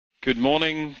Good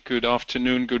morning, good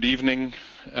afternoon, good evening.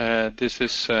 This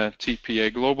is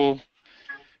TPA Global.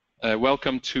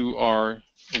 Welcome to our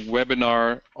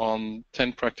webinar on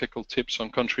 10 practical tips on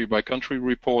country-by-country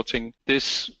reporting.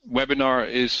 This webinar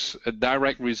is a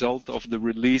direct result of the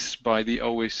release by the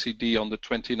OECD on the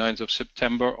 29th of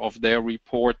September of their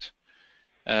report,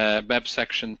 BEPS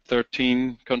Action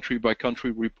 13,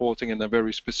 country-by-country reporting, and then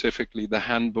very specifically the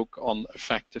Handbook on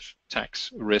Effective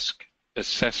Tax Risk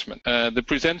Assessment. The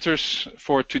presenters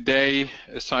for today,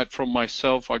 aside from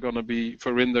myself, are going to be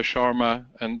Verinder Sharma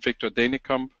and Victor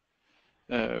Dennekamp.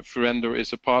 Verinder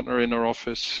is a partner in our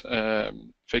office.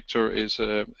 Victor is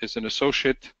an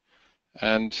associate,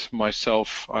 and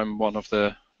myself, I'm one of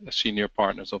the senior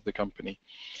partners of the company.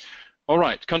 All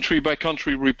right,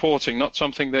 country-by-country reporting, not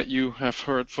something that you have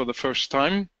heard for the first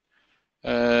time.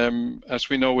 As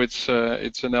we know, it's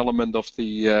an element of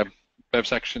the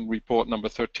BEPS Action Report number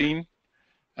 13.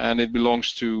 And it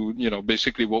belongs to,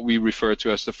 basically what we refer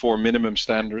to as the 4 minimum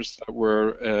standards that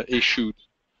were issued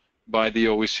by the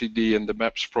OECD and the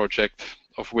BEPS project,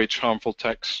 of which harmful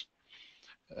tax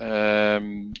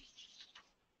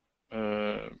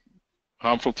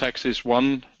is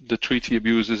one, the treaty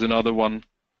abuse is another one,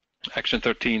 Action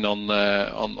 13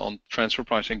 on transfer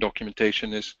pricing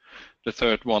documentation is the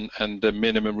third one, and the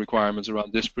minimum requirements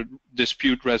around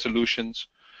dispute resolutions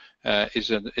is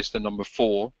the number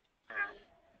 4.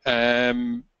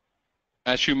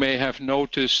 As you may have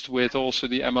noticed, with also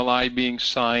the MLI being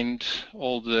signed,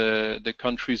 all the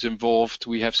countries involved,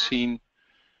 we have seen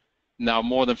now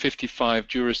more than 55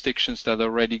 jurisdictions that are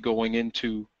already going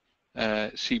into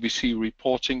CBC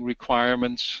reporting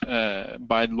requirements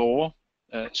by law.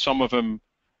 Some of them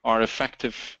are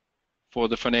effective for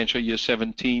the financial year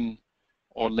 17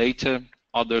 or later.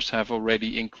 Others have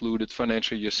already included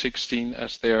financial year 16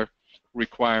 as their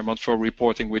requirement for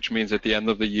reporting, which means at the end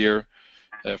of the year,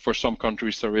 for some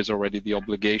countries there is already the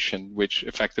obligation, which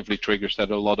effectively triggers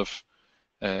that a lot of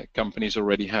companies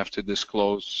already have to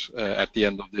disclose at the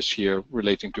end of this year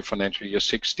relating to financial year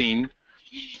 16.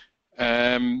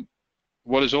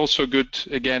 What is also good,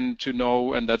 again, to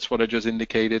know, and that's what I just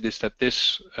indicated, is that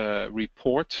this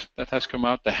report that has come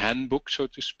out, the handbook, so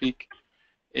to speak,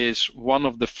 is one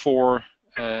of the 4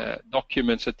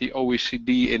 documents that the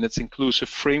OECD in its inclusive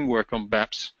framework on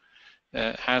BEPS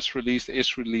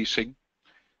is releasing,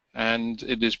 and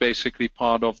it is basically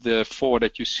part of the 4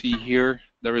 that you see here.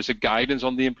 There is a guidance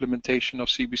on the implementation of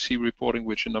CBC reporting,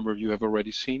 which a number of you have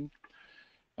already seen,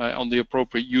 on the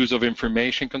appropriate use of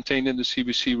information contained in the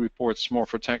CBC reports, more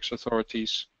for tax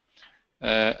authorities,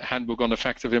 handbook on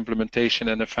effective implementation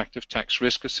and effective tax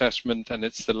risk assessment, and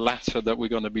it's the latter that we're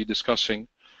going to be discussing.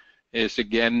 Is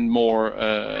again more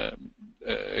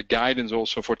guidance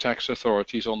also for tax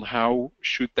authorities on how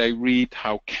should they read,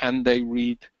 how can they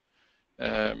read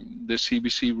the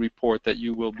CBC report that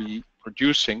you will be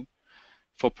producing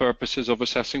for purposes of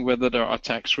assessing whether there are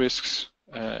tax risks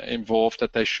involved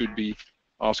that they should be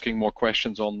asking more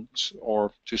questions on,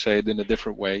 or to say it in a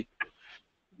different way,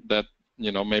 that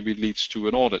maybe leads to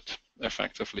an audit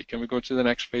effectively. Can we go to the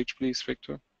next page, please,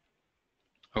 Victor?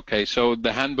 Okay, so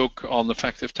the handbook on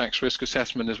effective tax risk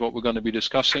assessment is what we're going to be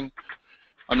discussing.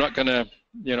 I'm not going to,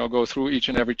 go through each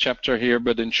and every chapter here,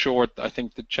 but in short, I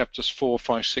think the chapters 4,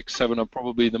 5, 6, 7 are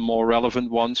probably the more relevant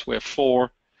ones, where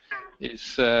 4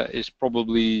 is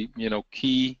probably,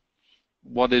 key.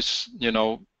 What is,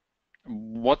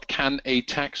 what can a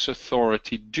tax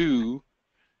authority do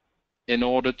in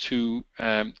order to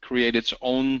create its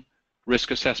own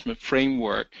risk assessment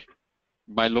framework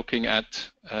by looking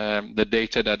at the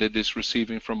data that it is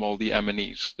receiving from all the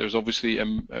M&Es. There's obviously a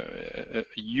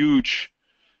huge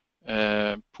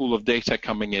pool of data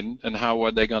coming in, and how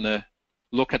are they going to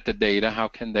look at the data? How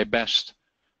can they best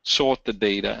sort the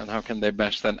data, and how can they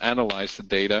best then analyze the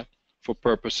data for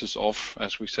purposes of,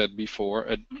 as we said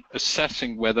before,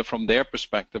 assessing whether from their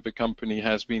perspective a company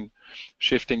has been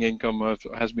shifting income or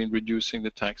has been reducing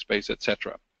the tax base,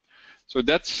 etc. So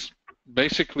that's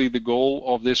basically the goal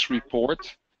of this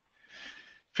report.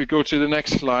 If you go to the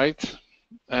next slide,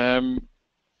 the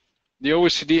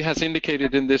OECD has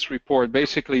indicated in this report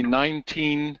basically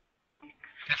 19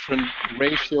 different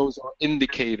ratios or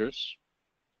indicators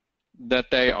that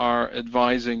they are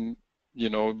advising,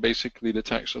 basically the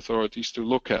tax authorities to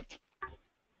look at.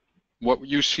 What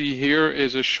you see here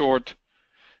is a short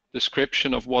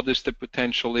description of what is the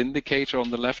potential indicator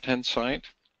on the left-hand side,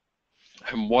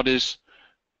 and what is,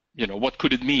 what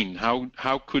could it mean?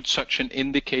 How could such an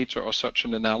indicator or such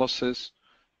an analysis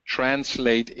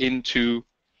translate into,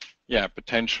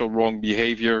 potential wrong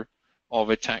behavior of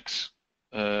a tax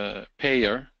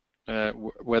payer,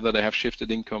 whether they have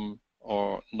shifted income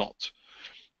or not?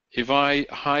 if I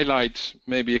highlight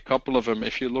maybe a couple of them,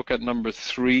 if you look at number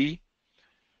 3,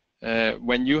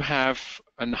 when you have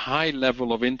a high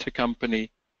level of intercompany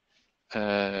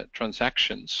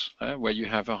transactions, where you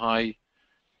have a high,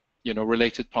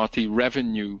 related party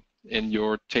revenue in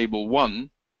your table 1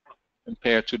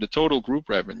 compared to the total group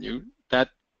revenue, that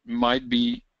might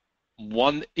be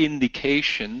one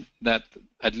indication that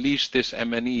at least this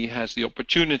M&E has the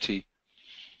opportunity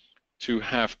to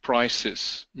have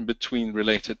prices between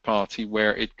related party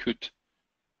where it could,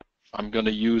 I'm going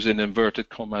to use in inverted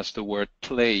commas the word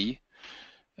play,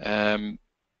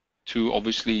 to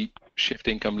obviously shift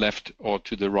income left or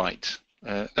to the right.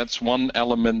 That's one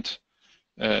element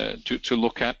to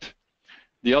look at.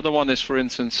 The other one is, for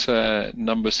instance,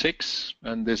 number 6,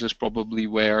 and this is probably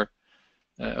where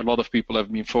a lot of people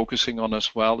have been focusing on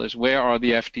as well, is where are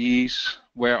the FTEs,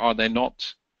 where are they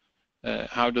not?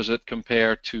 How does it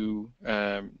compare to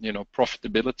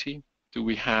profitability? Do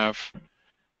we have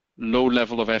low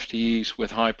level of FTEs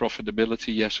with high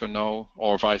profitability, yes or no,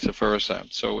 or vice versa?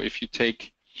 So if you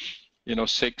take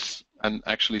 6 and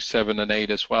actually 7 and 8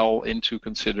 as well into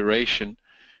consideration,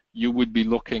 you would be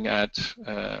looking at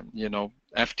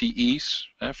FTEs,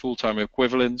 full-time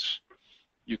equivalents.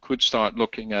 You could start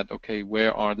looking at, okay,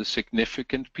 where are the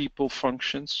significant people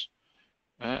functions?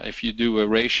 If you do a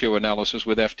ratio analysis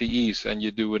with FTEs and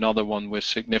you do another one with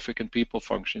significant people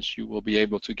functions, you will be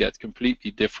able to get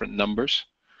completely different numbers,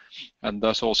 and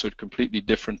thus also completely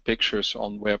different pictures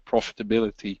on where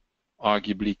profitability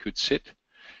arguably could sit.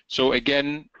 So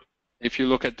again, if you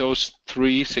look at those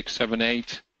 3, 6, 7,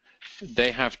 8,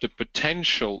 they have the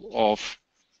potential of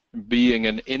being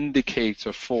an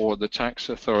indicator for the tax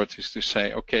authorities to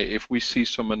say, okay, if we see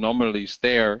some anomalies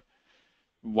there,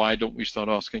 why don't we start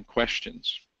asking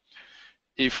questions?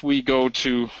 If we go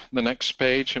to the next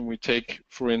page and we take,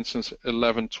 for instance,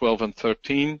 11, 12, and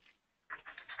 13,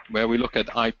 where we look at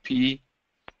IP,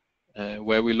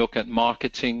 where we look at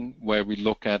marketing, where we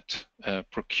look at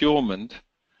procurement,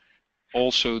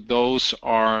 also those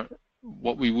are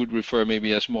what we would refer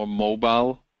maybe as more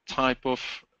mobile type of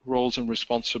roles and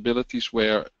responsibilities,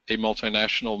 where a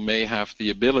multinational may have the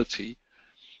ability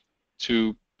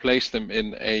to place them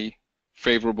in a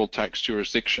favorable tax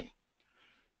jurisdiction.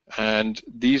 And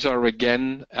these are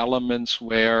again elements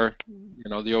where the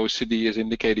OECD is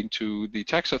indicating to the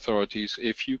tax authorities,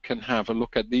 if you can have a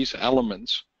look at these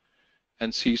elements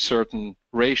and see certain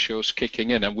ratios kicking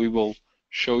in, and we will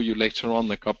show you later on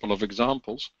a couple of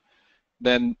examples,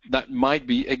 then that might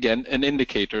be again an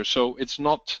indicator. So it's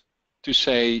not to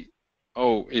say,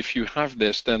 oh, if you have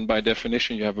this, then by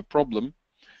definition you have a problem.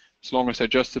 As long as they're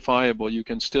justifiable, you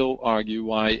can still argue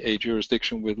why a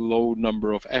jurisdiction with low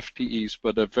number of FTEs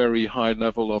but a very high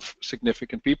level of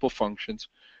significant people functions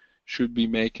should be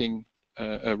making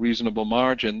a reasonable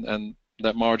margin, and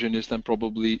that margin is then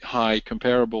probably high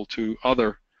comparable to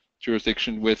other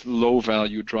jurisdictions with low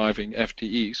value driving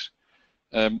FTEs.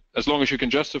 As long as you can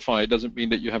justify it, doesn't mean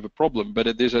that you have a problem, but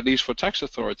it is at least for tax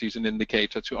authorities an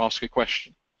indicator to ask a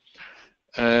question.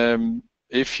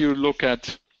 If you look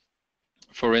at,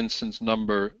 for instance,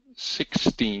 number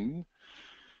 15.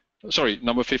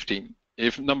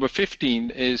 If number 15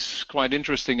 is quite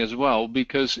interesting as well,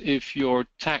 because if your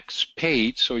tax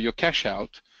paid, so your cash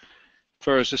out,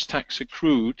 versus tax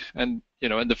accrued, and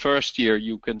in the first year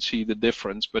you can see the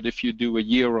difference, but if you do a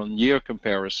year-on-year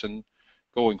comparison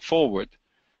going forward,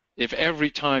 if every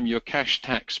time your cash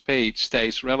tax paid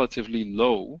stays relatively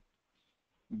low,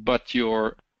 but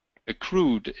your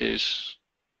accrued is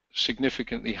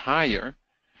significantly higher,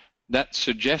 that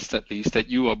suggests at least that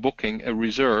you are booking a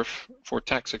reserve for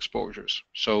tax exposures.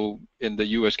 So in the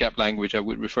US GAAP language, I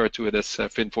would refer to it as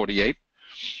FIN 48.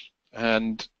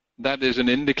 And that is an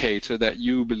indicator that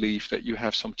you believe that you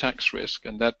have some tax risk.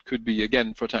 And that could be,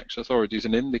 again, for tax authorities,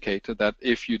 an indicator that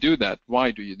if you do that,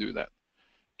 why do you do that?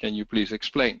 Can you please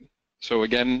explain? So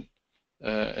again,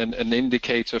 an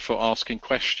indicator for asking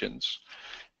questions.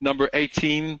 Number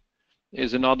 18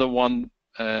 is another one,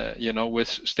 with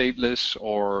stateless,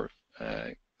 or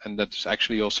and that's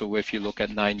actually also if you look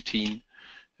at 19.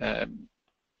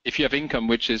 If you have income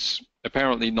which is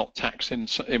apparently not taxed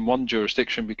in one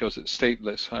jurisdiction because it's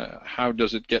stateless, how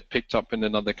does it get picked up in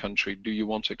another country? Do you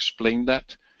want to explain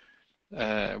that?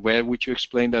 Where would you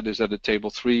explain that? Is that a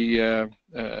table 3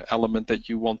 element that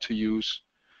you want to use?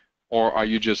 Or are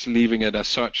you just leaving it as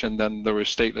such, and then there is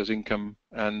stateless income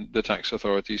and the tax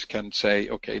authorities can say,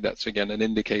 okay, that's again an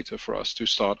indicator for us to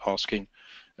start asking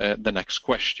the next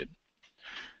question.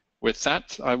 With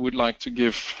that, I would like to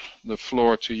give the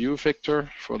floor to you,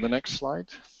 Victor, for the next slide.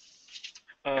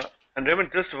 And Raymond,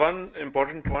 just one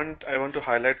important point I want to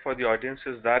highlight for the audience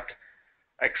is that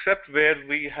except where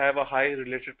we have a high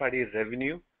related party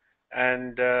revenue,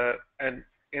 and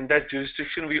in that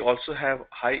jurisdiction we also have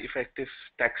high effective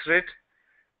tax rate,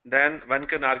 then one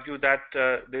can argue that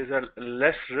there's a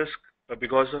less risk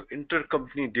because of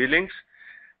intercompany dealings.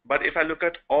 But if I look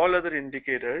at all other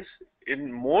indicators,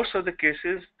 in most of the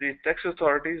cases, the tax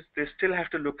authorities, they still have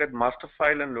to look at master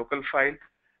file and local file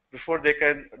before they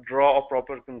can draw a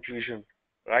proper conclusion,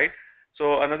 right?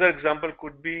 So another example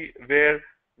could be where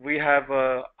we have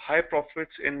high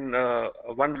profits in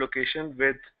one location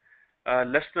with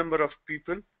less number of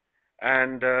people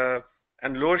and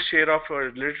lower share of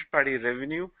related party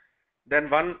revenue.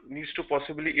 Then one needs to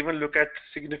possibly even look at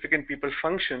significant people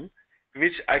function,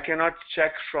 which I cannot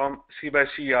check from C by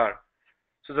CR.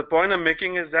 So the point I'm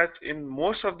making is that in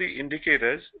most of the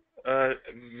indicators,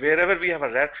 wherever we have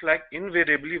a red flag,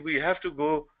 invariably we have to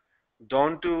go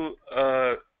down to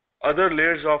other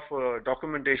layers of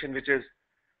documentation, which is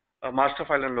a master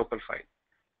file and local file,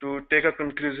 to take a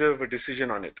conclusive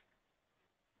decision on it.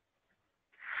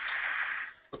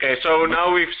 Okay, so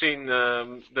now we've seen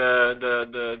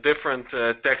the different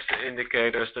tax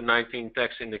indicators, the 19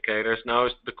 tax indicators. Now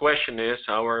the question is,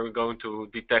 how are we going to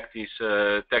detect these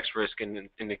tax risk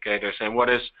indicators, and what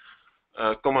is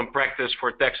common practice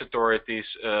for tax authorities?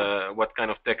 What kind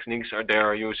of techniques are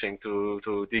they using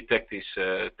to detect these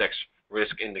tax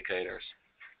risk indicators?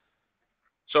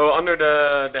 So under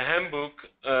the handbook,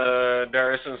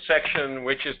 there is a section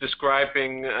which is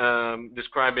describing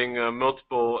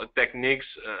multiple techniques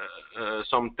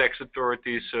some tax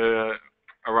authorities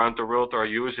around the world are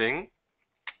using,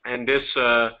 and this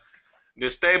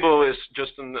table is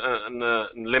just a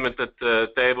limited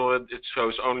table. It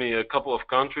shows only a couple of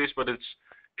countries, but it's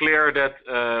clear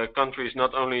that countries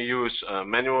not only use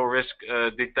manual risk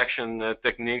detection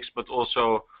techniques, but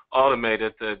also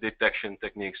automated detection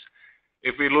techniques.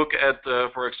 If we look at,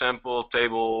 for example,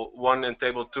 Table 1 and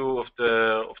Table 2 of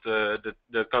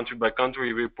the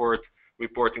country-by-country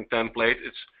reporting template,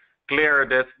 it's clear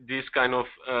that these kind of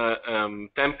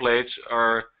templates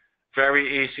are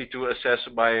very easy to assess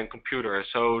by a computer.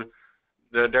 So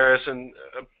there is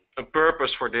a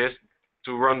purpose for this,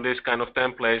 to run this kind of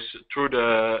templates through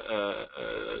the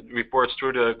reports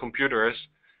through the computers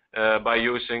by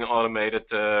using automated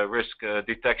risk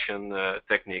detection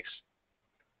techniques.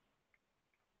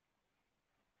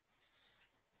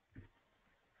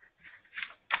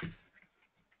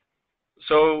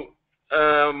 So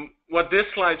what this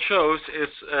slide shows is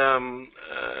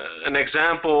an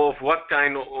example of what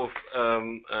kind of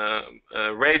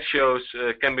ratios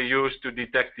can be used to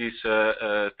detect these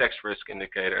tax risk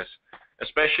indicators.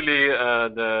 Especially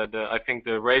I think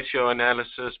the ratio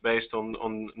analysis based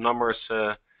on numbers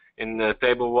in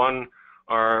Table 1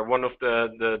 are one of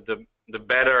the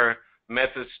better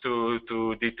methods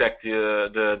to detect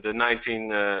the 19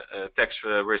 tax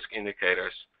risk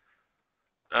indicators.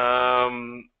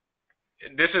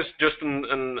 This is just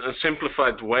a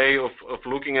simplified way of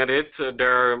looking at it.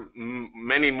 There are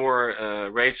many more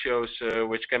ratios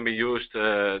which can be used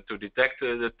to detect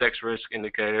the tax risk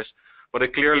indicators, but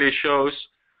it clearly shows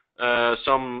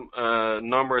some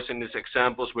numbers in these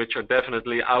examples which are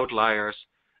definitely outliers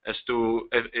as to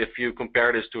if you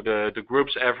compare this to the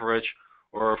group's average,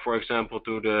 or for example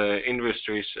to the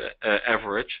industry's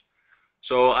average.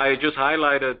 So I just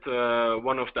highlighted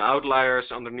one of the outliers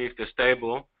underneath this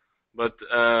table, but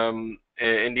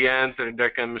in the end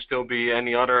there can still be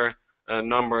any other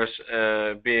numbers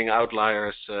being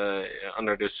outliers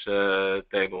under this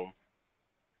table.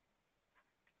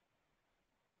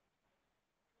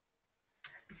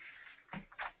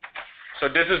 So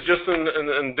this is just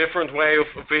a different way of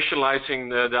visualizing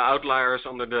the outliers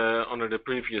under the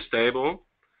previous table.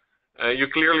 You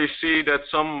clearly see that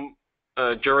some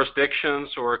jurisdictions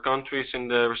or countries in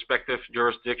the respective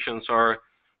jurisdictions are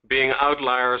being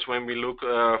outliers when we look,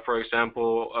 for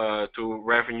example, to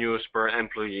revenues per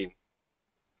employee.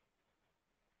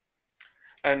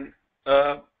 And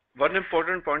one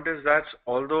important point is that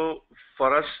although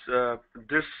for us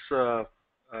this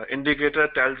indicator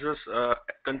tells us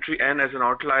country N as an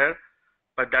outlier,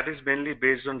 but that is mainly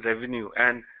based on revenue.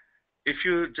 And if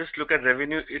you just look at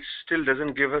revenue, it still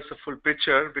doesn't give us a full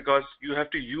picture, because you have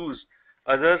to use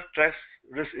other tax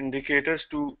risk indicators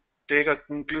to take a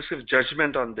conclusive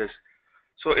judgment on this.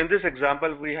 So in this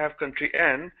example, we have country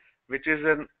N, which is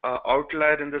an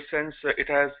outlier in the sense it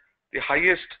has the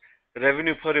highest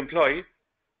revenue per employee.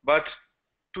 But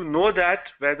to know that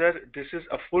whether this is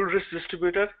a full risk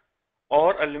distributor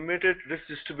or a limited risk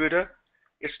distributor,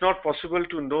 it's not possible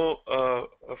to know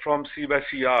from C by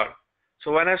CR.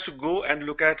 So one has to go and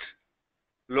look at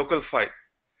local file.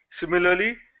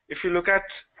 Similarly, if you look at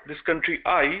this country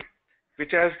I,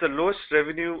 which has the lowest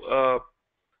revenue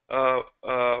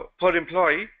per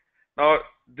employee. Now,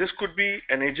 this could be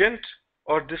an agent,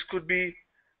 or this could be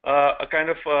a kind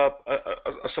of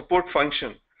a support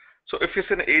function. So if it's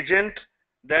an agent,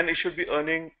 then it should be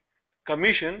earning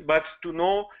commission, but to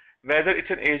know whether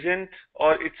it's an agent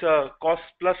or it's a cost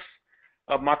plus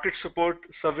a market support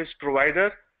service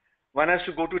provider, one has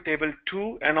to go to table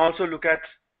 2 and also look at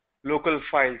local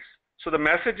files. So the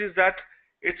message is that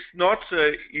it's not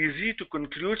easy to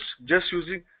conclude just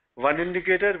using one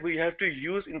indicator. We have to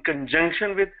use in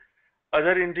conjunction with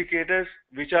other indicators,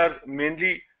 which are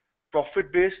mainly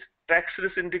profit-based tax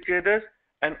risk indicators,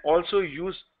 and also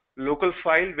use local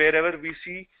file wherever we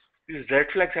see these red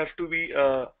flags have to be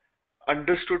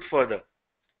understood further.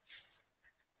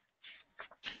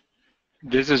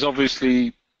 This is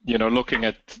obviously, looking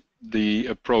at the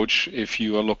approach if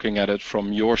you are looking at it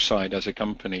from your side as a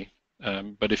company.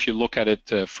 But if you look at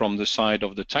it from the side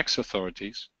of the tax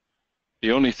authorities,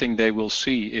 the only thing they will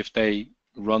see if they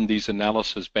run these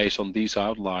analysis based on these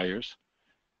outliers,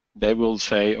 they will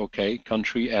say, okay,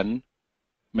 country N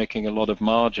making a lot of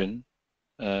margin,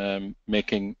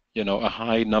 making a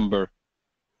high number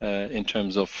in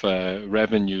terms of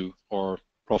revenue or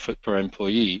profit per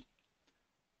employee.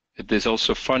 It is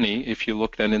also funny if you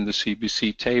look then in the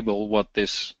CBC table what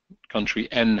this country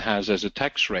N has as a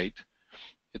tax rate,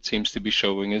 it seems to be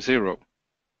showing a 0.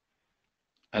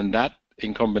 And that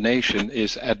in combination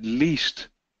is at least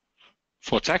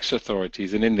for tax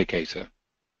authorities an indicator.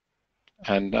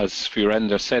 And as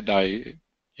Virender said,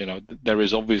 there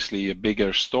is obviously a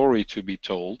bigger story to be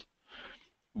told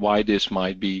why this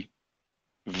might be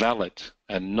valid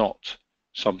and not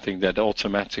something that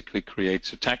automatically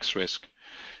creates a tax risk.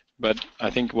 But I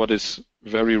think what is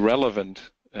very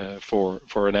relevant for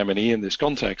an M&E in this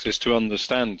context is to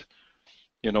understand,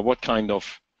 what kind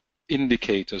of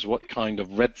indicators, what kind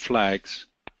of red flags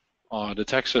are the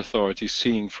tax authorities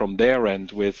seeing from their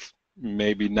end with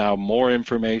maybe now more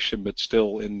information, but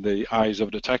still in the eyes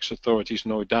of the tax authorities,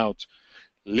 no doubt,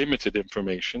 limited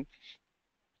information.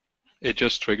 It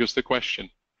just triggers the question.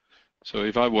 So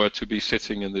if I were to be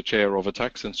sitting in the chair of a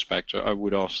tax inspector, I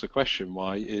would ask the question,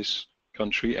 why is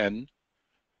country N,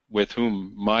 with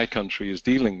whom my country is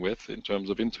dealing with in terms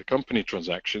of intercompany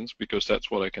transactions, because that's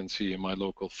what I can see in my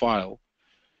local file,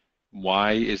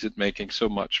 why is it making so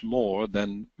much more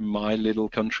than my little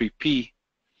country P,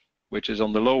 which is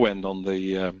on the low end on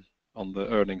the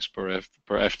earnings per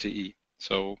FTE?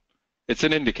 So it's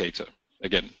an indicator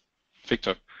again.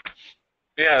 Victor.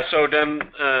 Yeah, so then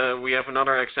we have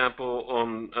another example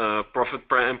on profit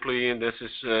per employee, and this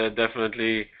is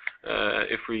definitely,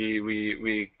 if we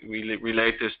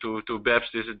relate this to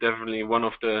BEPS, this is definitely one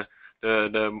of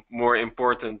the more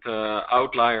important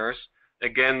outliers.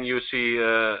 Again, you see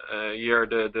here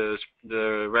the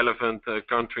relevant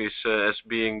countries as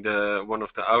being one of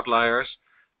the outliers.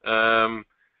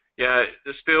 Yeah,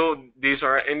 still these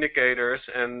are indicators,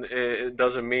 and it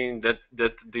doesn't mean that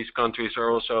these countries are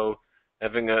also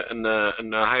having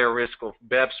a higher risk of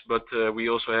BEPS, but we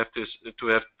also have to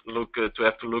look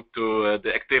to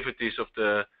the activities of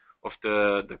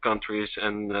the countries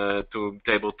and to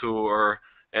table 2 or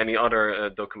any other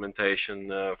documentation,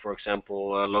 for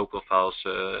example, local files,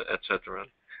 etc.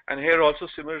 And here also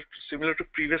similar to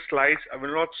previous slides, I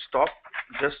will not stop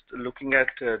just looking at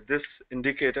this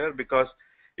indicator, because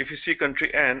if you see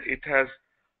country N, it has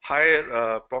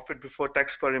higher profit before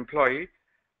tax per employee,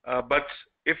 but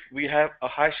if we have a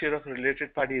high share of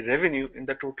related party revenue in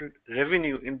the total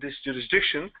revenue in this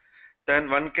jurisdiction,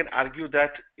 then one can argue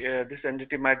that this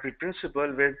entity might be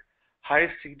principal with high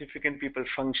significant people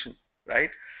function,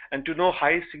 right? And to know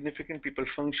high significant people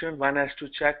function, one has to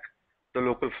check the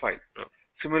local file. Oh.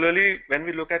 Similarly, when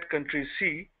we look at country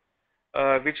C,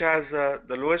 which has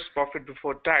the lowest profit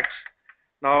before tax,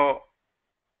 now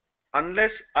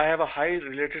unless I have a high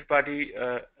related party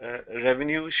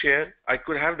revenue share, I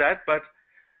could have that, but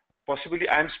possibly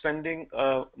I'm spending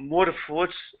more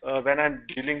efforts when I'm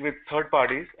dealing with third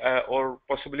parties or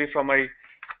possibly from my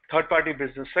third party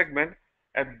business segment,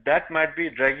 and that might be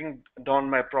dragging down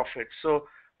my profit. So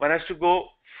one has to go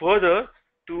further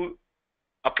to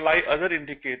apply other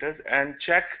indicators and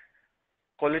check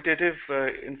qualitative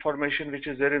information which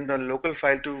is there in the local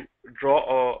file to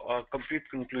draw a complete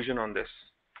conclusion on this.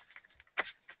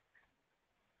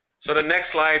 So the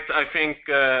next slide, I think,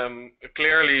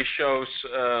 clearly shows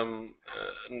an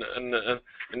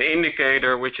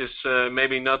indicator which is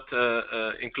maybe not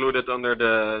included under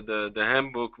the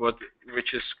handbook, but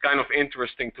which is kind of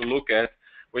interesting to look at,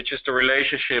 which is the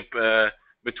relationship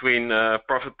between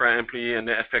profit per employee and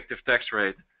the effective tax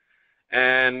rate.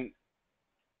 And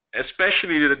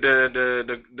especially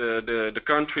the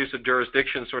countries, the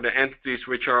jurisdictions, or the entities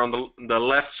which are on the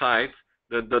left side,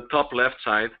 the top left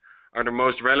side, are the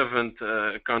most relevant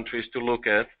countries to look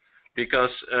at,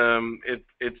 because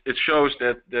it shows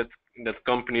that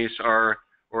companies are,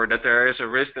 or that there is a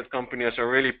risk that companies are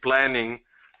really planning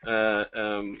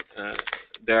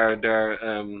their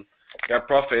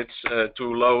profits to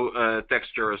low tax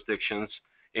jurisdictions.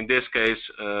 In this case,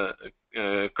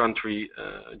 country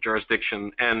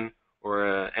jurisdiction N,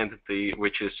 or entity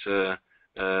which is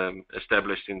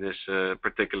established in this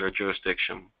particular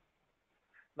jurisdiction.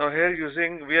 Now here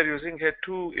we are using here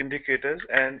two indicators,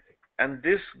 and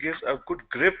this gives a good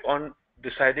grip on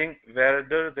deciding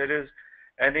whether there is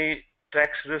any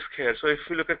tax risk here. So if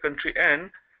you look at country N,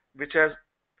 which has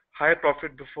high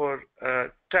profit before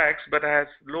tax but has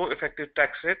low effective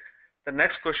tax rate, the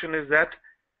next question is that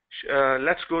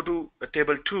let's go to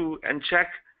table 2 and check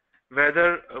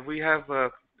whether we have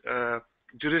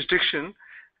jurisdiction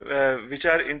which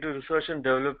are into research and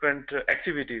development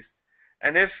activities,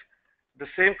 and if the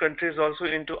same country is also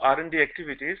into R&D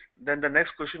activities, then the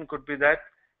next question could be that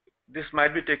this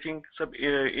might be taking some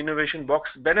innovation box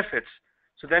benefits.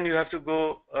 So then you have to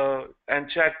go and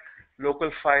check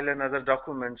local file and other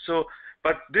documents. So,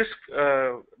 but this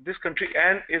country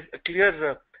N is a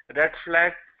clear red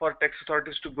flag for tax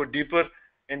authorities to go deeper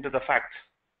into the facts.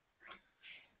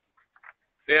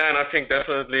 Yeah, and I think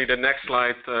definitely the next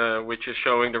slide, which is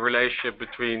showing the relationship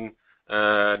between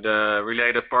the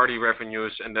related party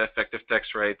revenues and the effective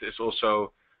tax rate, is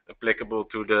also applicable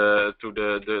to the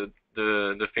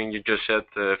thing you just said,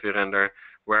 Virender,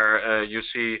 where you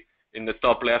see in the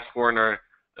top left corner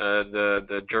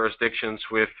the jurisdictions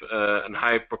with a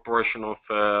high proportion of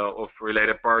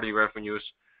related party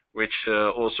revenues, which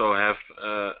also have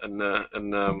a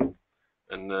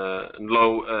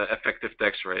low effective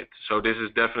tax rate. So this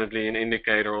is definitely an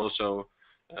indicator also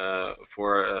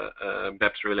for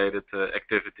BEPS-related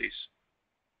activities.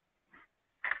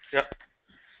 Yeah.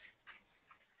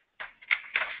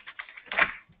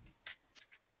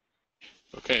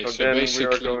 Okay, so then basically,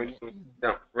 we are going to,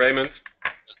 yeah, Raymond.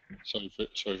 Sorry,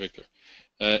 Victor.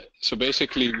 So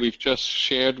basically, we've just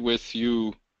shared with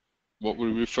you what we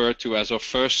refer to as our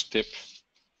first tip,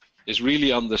 is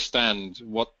really understand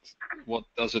what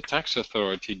does a tax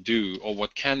authority do, or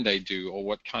what can they do, or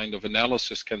what kind of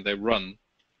analysis can they run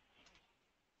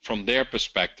from their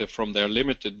perspective, from their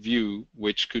limited view,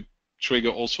 which could trigger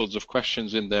all sorts of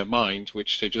questions in their mind,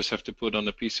 which they just have to put on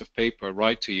a piece of paper,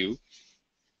 write to you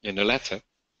in a letter.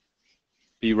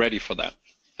 Be ready for that.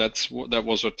 That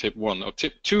was our tip 1. Our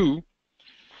tip 2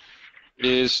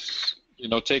 is,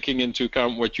 taking into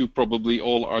account what you probably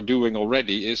all are doing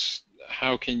already, is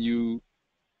how can you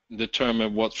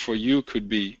determine what for you could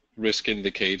be risk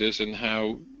indicators, and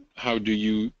how do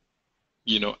you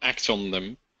act on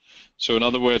them. So in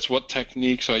other words, what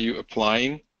techniques are you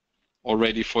applying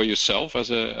already for yourself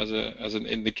as an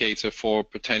indicator for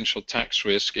potential tax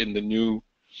risk in the new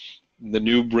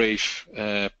brave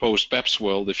post-BEPS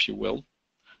world, if you will.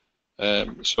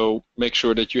 So make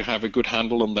sure that you have a good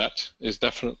handle on that, is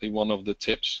definitely one of the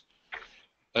tips.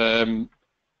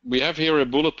 We have here a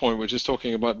bullet point which is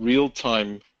talking about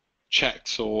real-time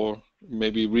checks, or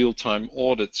maybe real-time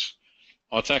audits.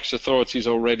 Our tax authorities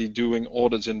are already doing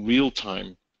audits in real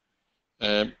time.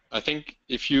 I think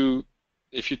if you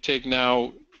take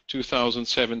now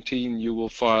 2017, you will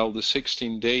file the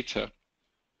 16 data.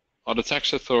 Are the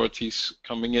tax authorities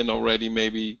coming in already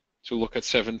maybe to look at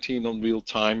 17 on real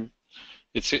time?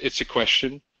 It's a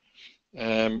question.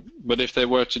 But if they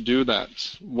were to do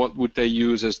that, what would they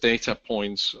use as data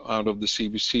points out of the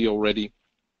CBC already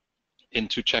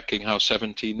into checking how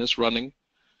 17 is running?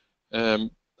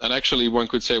 And actually one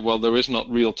could say, well, there is not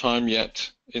real time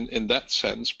yet in that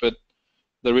sense, but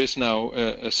there is now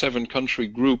a 7-country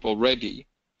group already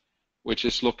which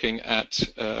is looking at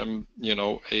an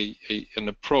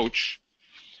approach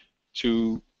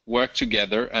to work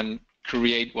together and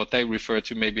create what they refer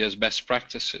to maybe as best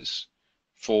practices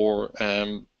for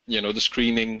the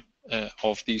screening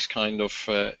of these kind of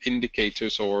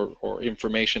indicators or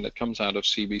information that comes out of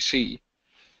CBC.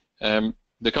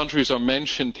 The countries are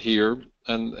mentioned here,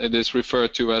 and it is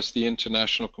referred to as the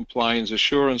International Compliance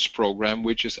Assurance Program,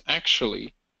 which is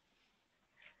actually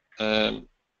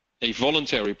a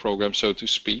voluntary program, so to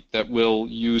speak, that will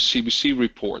use CBC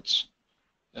reports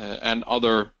and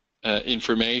other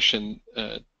information,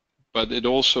 but it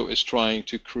also is trying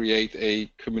to create a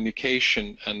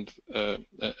communication and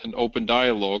an open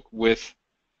dialogue with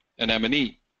an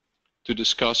M&E to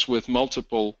discuss with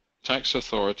multiple tax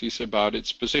authorities about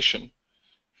its position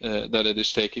that it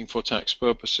is taking for tax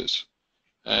purposes.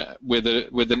 with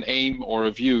an aim or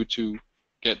a view to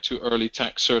get to early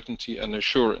tax certainty and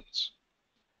assurance.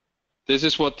 This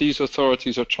is what these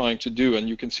authorities are trying to do, and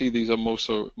you can see these are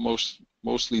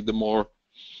mostly the more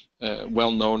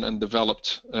well-known and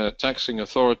developed taxing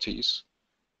authorities,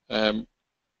 and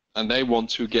they want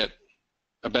to get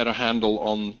a better handle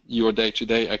on your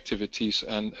day-to-day activities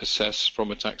and assess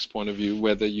from a tax point of view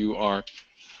whether you are,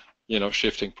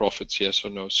 shifting profits, yes or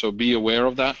no. So be aware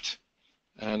of that,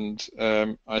 and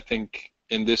I think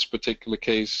in this particular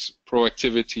case,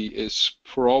 proactivity is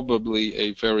probably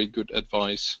a very good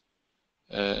advice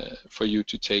for you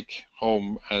to take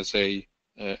home as a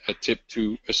tip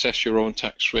to assess your own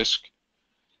tax risk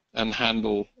and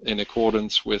handle in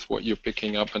accordance with what you're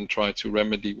picking up and try to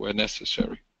remedy where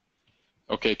necessary.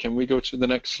 Okay, can we go to the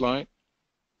next slide?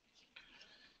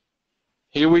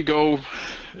 Here we go,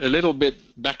 a little bit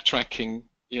backtracking,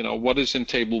 what is in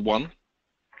Table 1?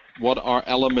 What are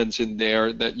elements in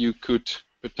there that you could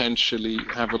potentially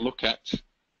have a look at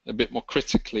a bit more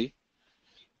critically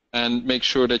and make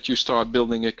sure that you start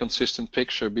building a consistent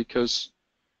picture, because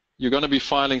you're going to be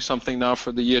filing something now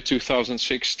for the year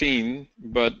 2016,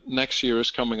 but next year is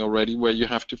coming already where you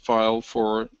have to file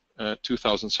for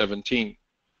 2017.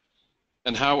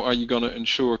 And how are you going to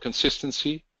ensure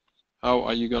consistency? How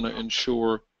are you going to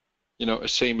ensure, a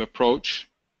same approach?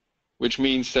 Which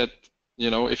means that,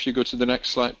 if you go to the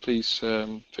next slide, please,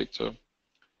 Victor.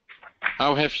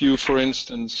 How have you, for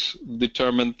instance,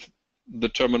 determined the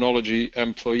terminology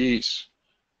employees?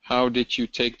 How did you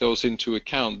take those into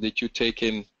account? Did you take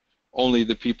in only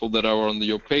the people that are on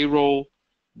your payroll?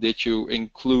 Did you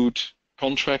include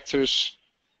contractors?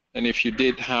 And if you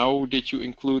did, how did you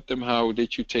include them? How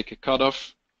did you take a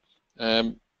cutoff?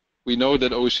 We know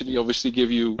that OECD obviously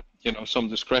give you, some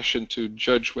discretion to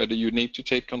judge whether you need to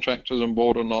take contractors on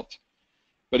board or not.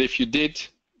 But if you did,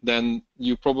 then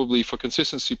you probably, for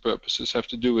consistency purposes, have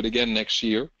to do it again next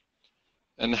year.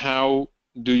 And how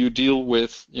do you deal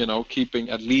with, keeping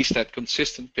at least that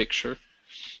consistent picture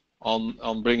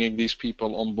on bringing these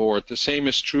people on board? The same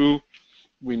is true,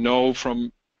 we know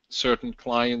from certain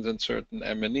clients and certain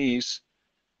M&Es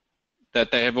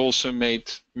that they have also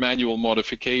made manual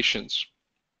modifications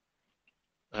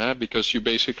because you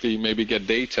basically maybe get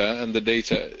data, and the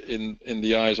data in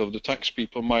the eyes of the tax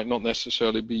people might not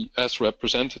necessarily be as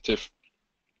representative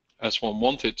as one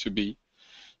wants it to be.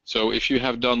 So if you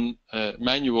have done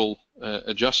manual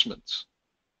adjustments,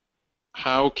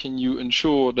 how can you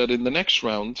ensure that in the next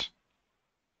round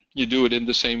you do it in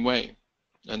the same way,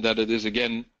 and that it is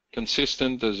again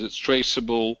consistent, as it's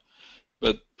traceable,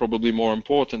 but probably more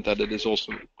important that it is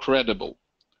also credible.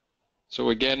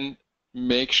 So again,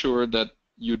 make sure that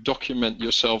you document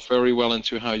yourself very well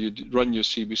into how you run your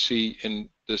CBC in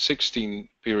the 16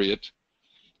 period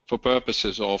for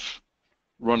purposes of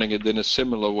running it in a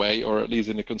similar way, or at least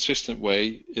in a consistent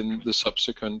way, in the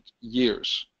subsequent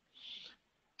years.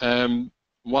 One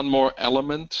more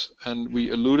element, and we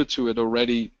alluded to it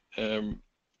already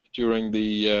during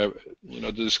the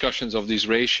the discussions of these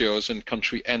ratios in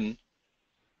country N.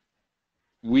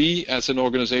 We, as an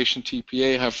organization,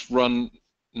 TPA, have run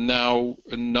now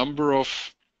a number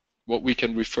of what we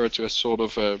can refer to as sort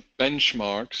of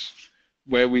benchmarks,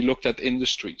 where we looked at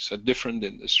industries, at different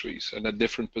industries, and at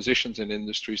different positions in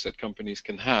industries that companies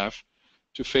can have,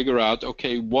 to figure out,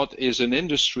 okay, what is an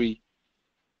industry,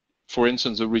 for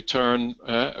instance, a return,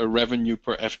 a revenue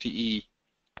per FTE,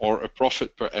 or a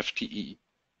profit per FTE.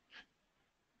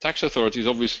 Tax authorities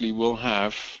obviously will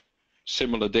have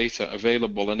similar data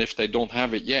available, and if they don't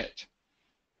have it yet,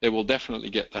 they will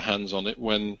definitely get their hands on it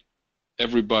when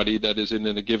everybody that is in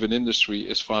a given industry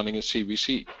is filing a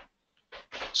CBC.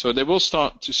 So they will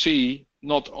start to see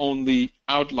not only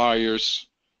outliers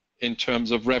in terms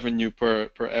of revenue per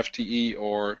FTE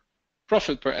or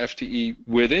profit per FTE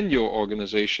within your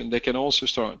organization, they can also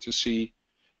start to see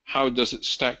how does it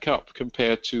stack up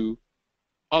compared to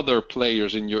other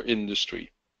players in your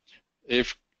industry.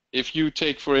 If you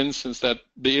take, for instance, that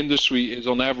the industry is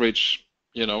on average,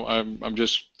 I'm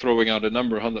just throwing out a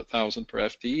number, 100,000 per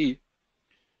FTE,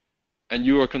 and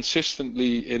you are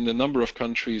consistently in a number of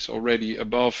countries already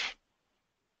above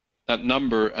that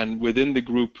number, and within the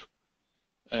group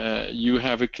you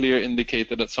have a clear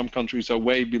indicator that some countries are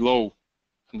way below,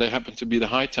 and they happen to be the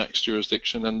high tax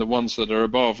jurisdiction, and the ones that are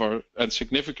above are, and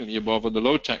significantly above, are the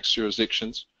low tax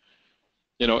jurisdictions.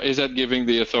 Is that giving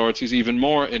the authorities even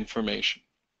more information?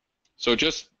 So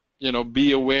just,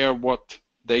 be aware what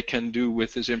they can do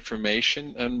with this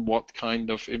information and what kind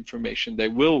of information they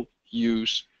will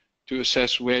use to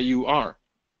assess where you are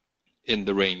in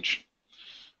the range.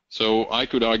 So I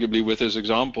could arguably, with this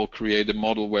example, create a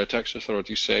model where tax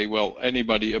authorities say, well,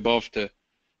 anybody above the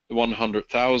the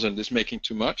 100,000 is making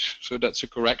too much, so that's a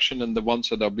correction, and the ones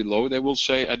that are below, they will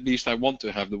say, at least I want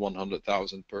to have the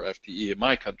 100,000 per FTE in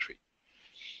my country.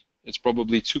 It's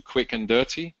probably too quick and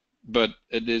dirty, but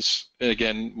it is,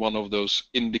 again, one of those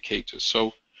indicators.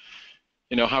 So,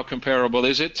 you know, how comparable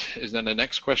is it? Is then the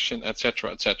next question,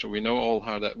 etc., etc. We know all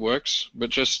how that works, but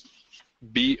just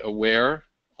be aware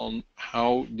on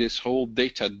how this whole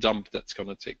data dump that's going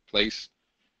to take place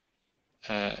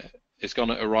is going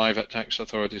to arrive at tax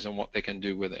authorities and what they can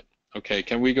do with it. Okay,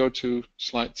 can we go to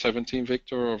slide 17,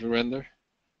 Victor or Virender?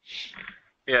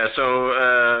 Yeah,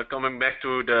 so coming back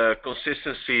to the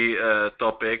consistency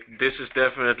topic, this is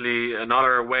definitely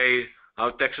another way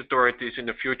how tax authorities in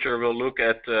the future will look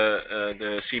at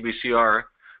the CBCR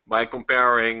by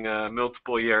comparing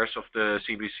multiple years of the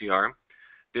CBCR.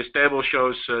 This table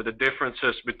shows the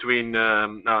differences between,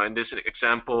 now in this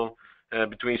example,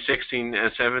 between 16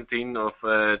 and 17 of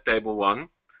table 1.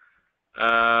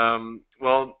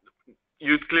 Well,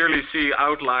 you'd clearly see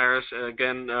outliers,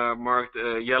 again marked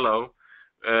yellow,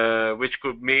 which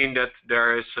could mean that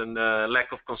there is a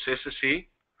lack of consistency,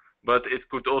 but it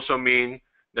could also mean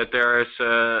that there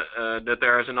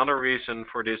is another reason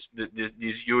for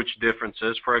these huge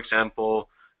differences. For example,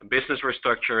 business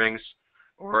restructurings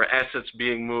or assets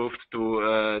being moved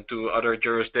to other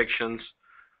jurisdictions,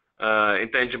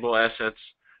 intangible assets.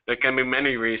 There can be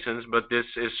many reasons, but this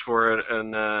is for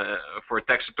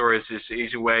tax authorities is an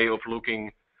easy way of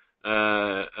looking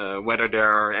whether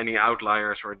there are any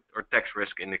outliers or tax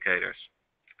risk indicators.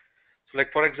 So,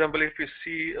 like for example, if you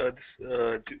see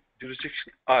this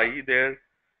jurisdiction I, there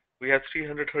we have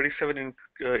 337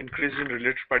 increase in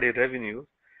related party revenue,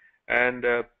 and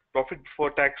profit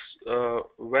before tax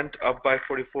went up by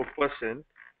 44%.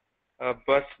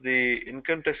 But the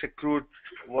income tax accrued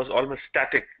was almost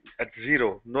static at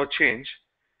 0, no change,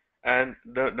 and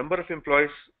the number of employees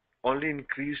only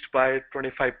increased by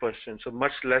 25%, so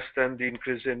much less than the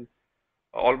increase in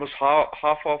almost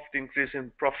half of the increase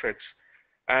in profits,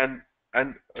 and a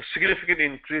significant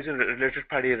increase in related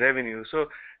party revenue. So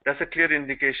that's a clear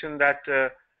indication that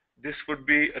this would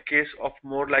be a case of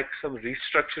more like some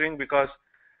restructuring, because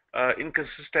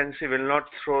inconsistency will not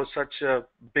throw such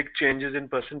big changes in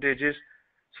percentages.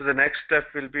 So the next step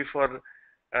will be for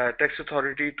tax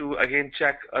authority to again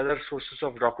check other sources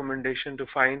of documentation to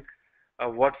find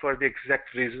what were the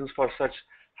exact reasons for such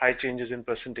high changes in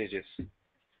percentages.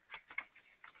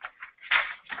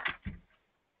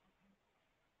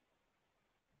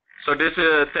 So this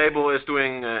table is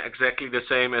doing exactly the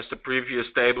same as the previous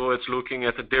table. It's looking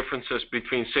at the differences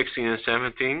between 16 and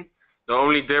 17. The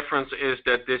only difference is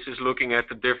that this is looking at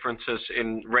the differences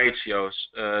in ratios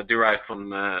derived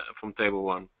from table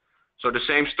 1. So the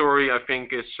same story, I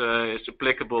think, is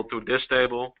applicable to this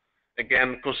table.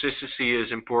 Again, consistency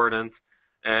is important,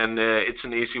 and it's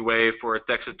an easy way for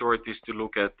tax authorities to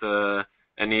look at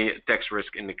any tax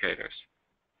risk indicators.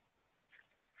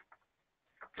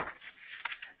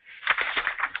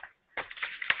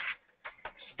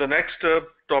 The next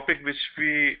topic which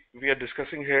we are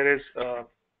discussing here is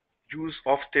use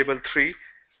of table 3,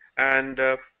 and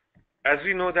as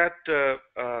we know that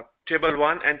table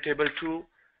 1 and table 2,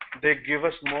 they give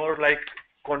us more like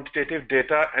quantitative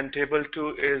data, and table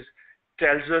 2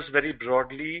 tells us very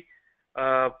broadly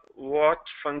what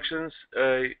functions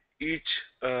each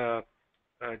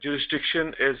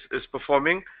jurisdiction is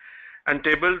performing, and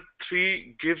table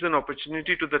 3 gives an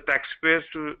opportunity to the taxpayers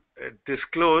to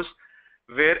disclose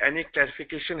where any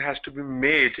clarification has to be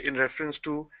made in reference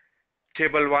to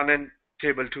table 1 and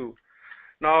table 2.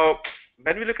 Now,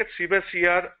 when we look at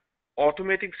CBCR,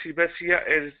 automating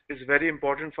CBCR is very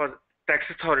important for tax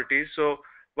authorities. So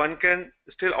one can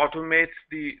still automate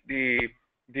the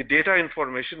data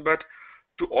information, but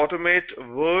to automate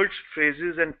words,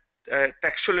 phrases, and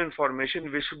textual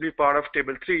information, which should be part of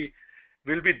table 3,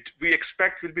 we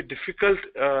expect will be difficult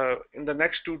in the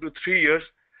next 2 to 3 years,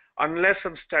 unless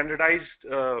some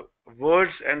standardized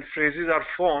words and phrases are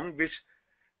formed, which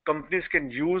companies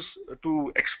can use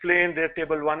to explain their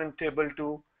table 1 and table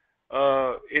 2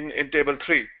 in table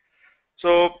 3.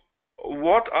 So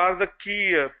what are the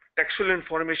key textual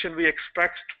information we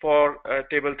expect for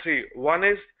table 3? One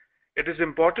is, it is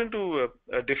important to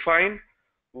define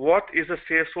what is the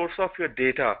safe source of your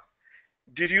data.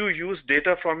 Did you use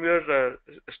data from your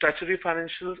statutory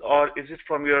financials, or is it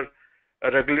from your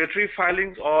regulatory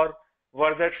filings, or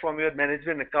were that from your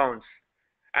management accounts?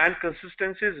 And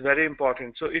consistency is very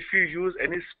important. So if you use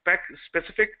any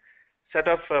specific set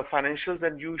of financials,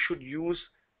 then you should use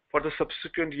for the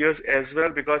subsequent years as well,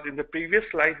 because in the previous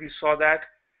slide we saw that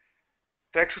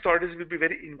tax authorities will be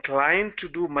very inclined to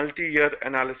do multi-year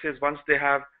analysis once they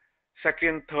have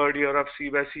second, third year of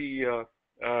CBC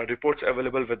reports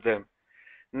available with them.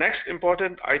 Next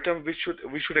important item we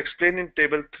should explain in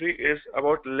table 3 is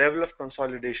about level of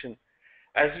consolidation.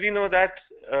 As we know that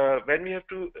when we have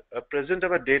to present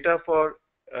our data for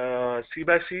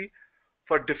CBC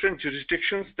for different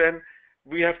jurisdictions, then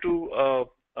we have to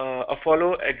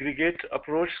follow aggregate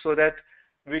approach so that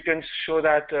we can show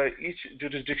that each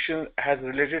jurisdiction has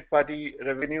related party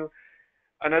revenue.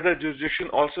 Another jurisdiction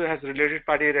also has related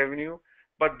party revenue,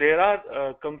 but there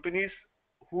are companies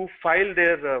who file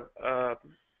their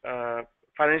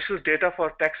financial data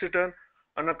for tax return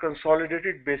on a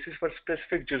consolidated basis for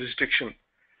specific jurisdiction.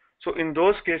 So in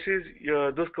those cases,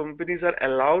 those companies are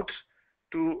allowed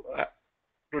to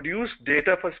produce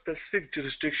data for specific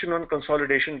jurisdiction on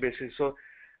consolidation basis. So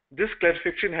this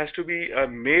clarification has to be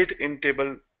made in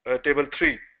table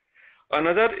 3.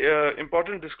 Another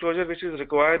important disclosure which is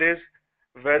required is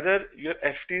whether your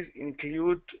FTs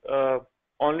include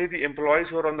only the employees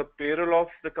who are on the payroll of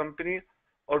the company,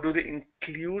 or do they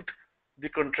include the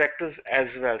contractors as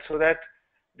well, so that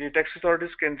the tax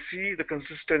authorities can see the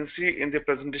consistency in the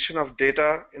presentation of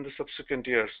data in the subsequent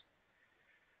years.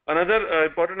 Another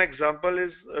important example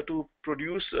is to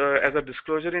produce as a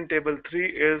disclosure in table 3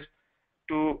 is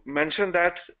to mention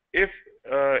that if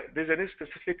there's any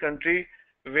specific country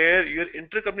where your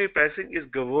intercompany pricing is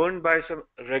governed by some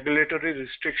regulatory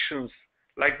restrictions,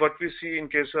 like what we see in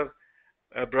case of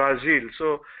Brazil.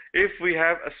 So if we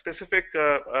have a specific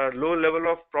low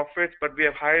level of profits, but we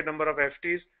have high number of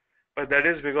FTs, but that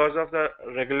is because of the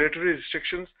regulatory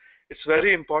restrictions, it's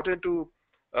very important to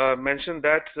mention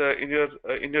that in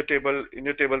your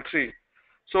table 3.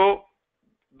 So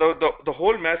the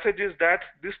whole message is that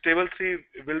this table 3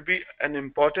 will be an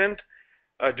important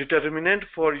determinant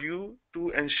for you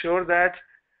to ensure that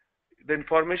the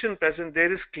information present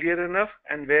there is clear enough,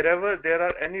 and wherever there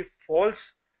are any false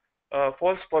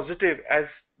positive, as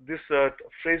this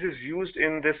phrase is used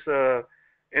in this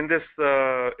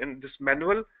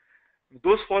manual,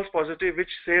 those false positive which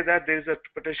say that there is a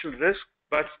potential risk,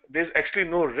 but there is actually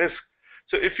no risk.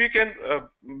 So if you can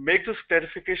make this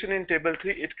clarification in table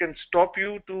 3, it can stop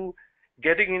you to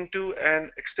getting into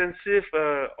an extensive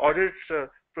audit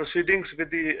proceedings with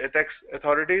the tax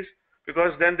authorities,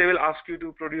 because then they will ask you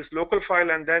to produce local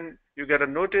file, and then you get a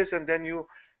notice, and then you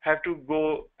have to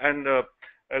go and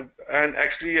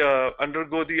actually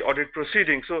undergo the audit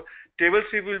proceeding. So table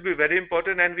 3 will be very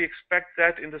important, and we expect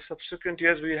that in the subsequent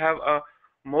years we have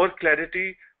more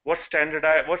clarity what standard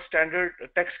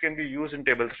text can be used in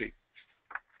table 3.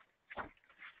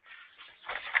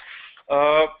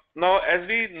 Now, as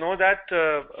we know that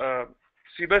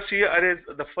CBC is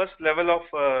the first level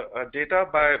of data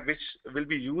by which will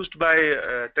be used by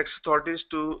tax authorities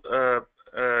to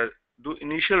do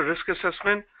initial risk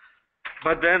assessment,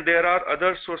 but then there are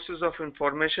other sources of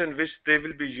information which they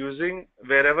will be using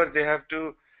wherever they have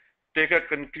to take a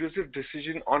conclusive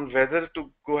decision on whether to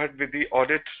go ahead with the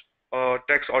audit,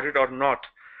 tax audit or not.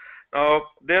 Now,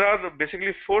 there are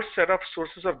basically 4 set of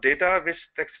sources of data which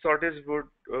tax authorities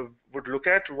would look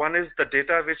at. One is the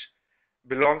data which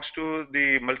belongs to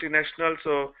the multinational,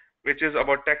 so which is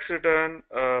about tax return,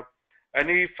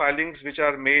 any filings which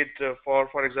are made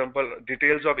for example,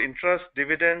 details of interest,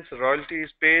 dividends, royalties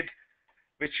paid,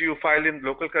 which you file in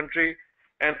local country,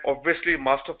 and obviously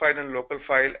Masterfile and local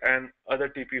file and other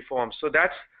TP forms. So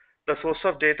that's the source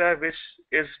of data which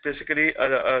is basically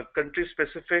a country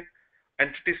specific,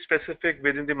 entity specific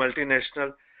within the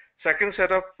multinational. Second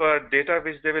set of data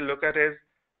which they will look at is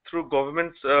through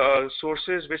government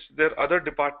sources, which their other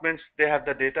departments, they have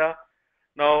the data.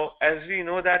 Now, as we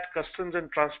know that customs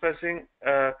and transparency,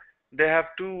 they have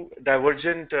 2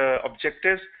 divergent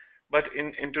objectives, but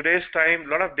in today's time, a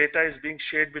lot of data is being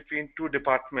shared between 2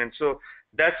 departments. So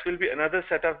that will be another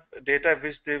set of data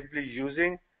which they will be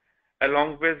using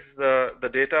along with the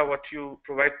data what you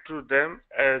provide to them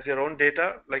as your own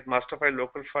data, like Masterfile,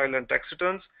 local file, and tax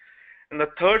returns. And the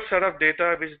third set of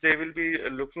data which they will be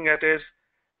looking at is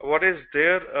what is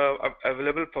there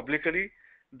available publicly.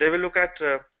 They will look at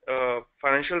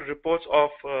financial reports of,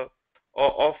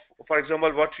 for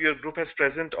example, what your group has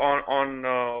present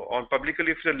on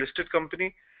publicly if it's a listed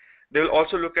company. They will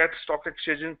also look at stock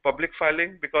exchange and public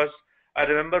filing, because I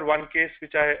remember one case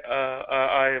which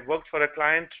I worked for a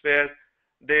client where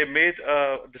they made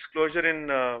a disclosure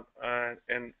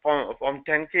in Form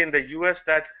 10K in the US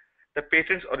that the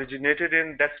patents originated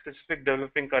in that specific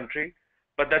developing country,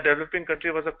 but that developing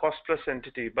country was a cost plus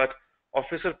entity. But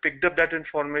officer picked up that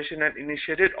information and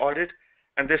initiated audit,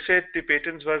 and they said the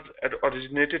patents were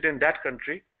originated in that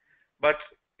country. But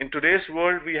in today's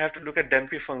world, we have to look at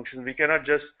DEMPI function. We cannot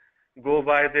just go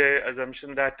by the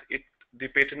assumption that it the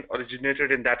patent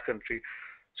originated in that country.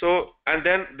 So, and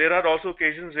then there are also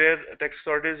occasions where tax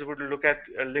authorities would look at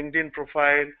a LinkedIn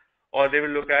profile, or they will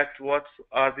look at what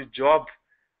are the job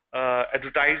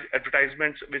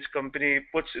advertisements which company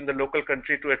puts in the local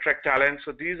country to attract talent.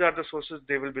 So these are the sources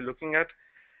they will be looking at.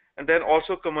 And then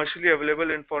also commercially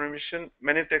available information.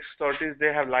 Many tax authorities,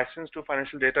 they have license to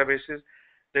financial databases.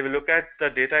 They will look at the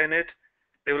data in it.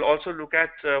 They will also look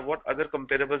at what other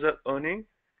comparables are earning,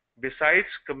 besides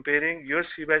comparing your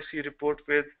CBC report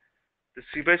with the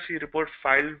CBC report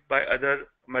filed by other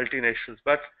multinationals.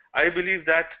 But I believe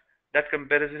that that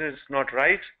comparison is not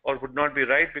right, or would not be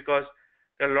right, because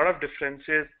there are a lot of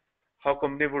differences how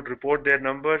company would report their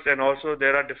numbers, and also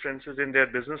there are differences in their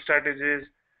business strategies,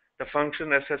 the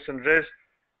function, assets, and risk.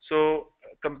 So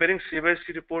comparing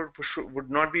CBC report would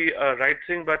not be a right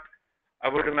thing, but I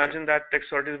would imagine that tax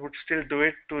authorities would still do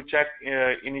it to check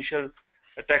initial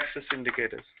tax risk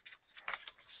indicators.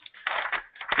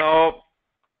 Now,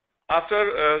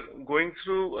 after going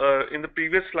through, in the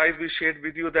previous slide, we shared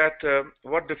with you that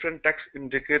what different tax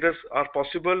indicators are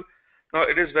possible. Now,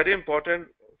 it is very important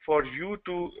for you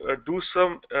to do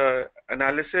some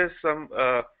analysis, some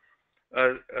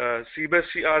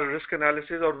CBCR risk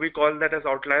analysis, or we call that as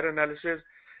outlier analysis,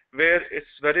 where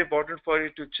it's very important for you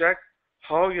to check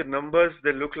how your numbers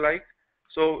they look like.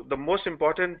 So the most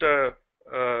important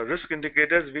risk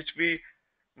indicators which we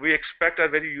expect are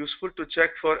very useful to check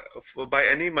for by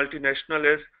any multinational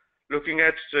is looking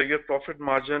at your profit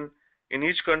margin in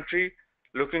each country,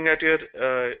 looking at your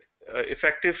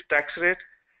effective tax rate.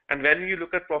 And when you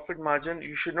look at profit margin,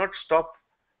 you should not stop.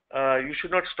 You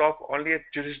should not stop only at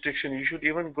jurisdiction. You should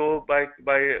even go by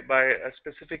a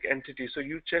specific entity. So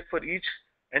you check for each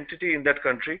entity in that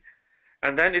country,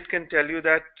 and then it can tell you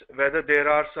that whether there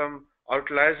are some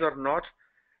outliers or not.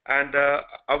 And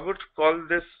I would call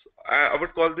this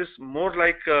more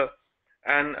like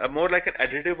an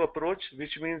additive approach,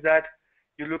 which means that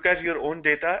you look at your own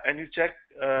data and you check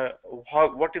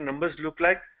what your numbers look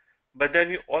like, but then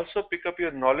you also pick up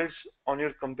your knowledge on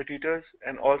your competitors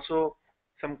and also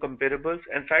some comparables,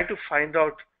 and try to find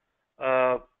out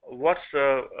what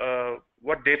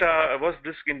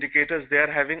risk indicators they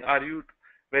are having. Are you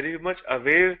very much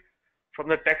away from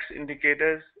the tax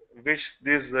indicators which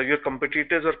these your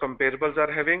competitors or comparables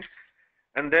are having?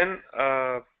 And then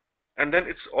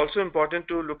it's also important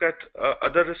to look at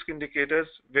other risk indicators,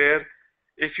 where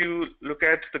if you look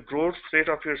at the growth rate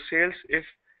of your sales, if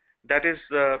that is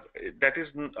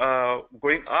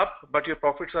going up but your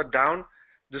profits are down,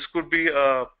 this could be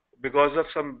because of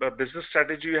some business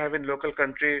strategy you have in local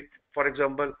country. For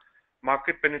example,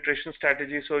 market penetration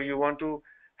strategy. So you want to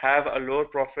have a lower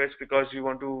profits because you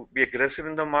want to be aggressive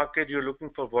in the market. You're looking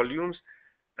for volumes,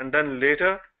 and then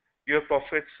later your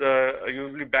profits you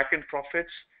will be back in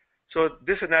profits. So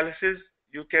this analysis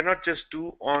you cannot just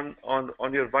do on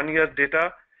your 1 year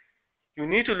data. You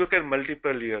need to look at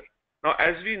multiple year. Now,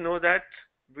 as we know that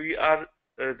we are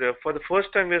for the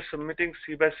first time we are submitting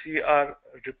CBCR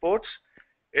reports,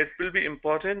 it will be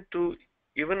important to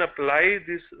even apply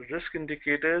these risk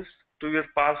indicators to your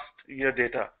past year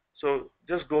data. So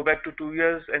just go back to 2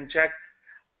 years and check,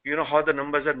 how the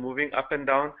numbers are moving up and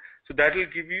down. So that will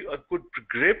give you a good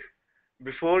grip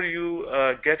before you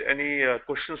get any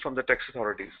questions from the tax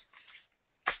authorities.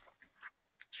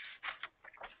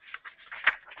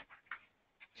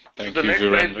 Thank you,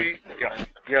 Virender.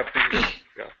 Yeah, please.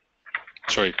 Yeah.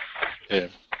 Sorry. Yeah.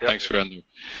 Thanks, Virender.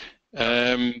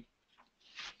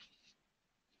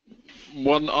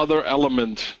 One other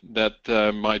element that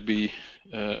might be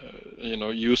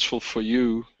useful for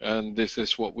you, and this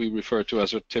is what we refer to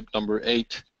as a tip number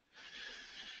 8,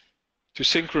 to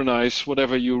synchronize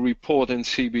whatever you report in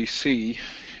CBC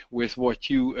with what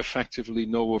you effectively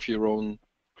know of your own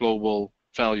global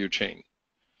value chain.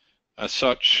 As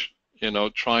such,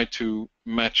 try to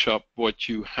match up what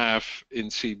you have in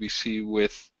CBC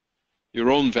with your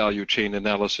own value chain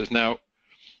analysis. Now,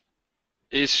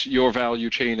 is your value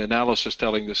chain analysis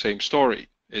telling the same story?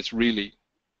 It's really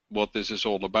what this is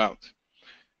all about.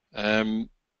 I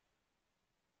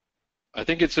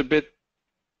think it's a bit,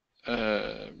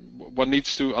 one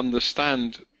needs to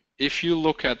understand, if you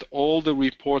look at all the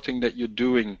reporting that you're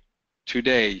doing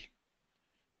today,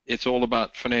 it's all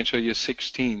about financial year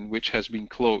 16, which has been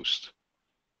closed.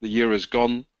 The year is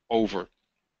gone over.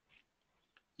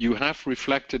 You have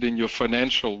reflected in your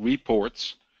financial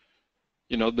reports,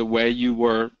 the way you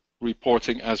were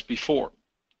reporting as before.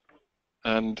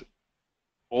 And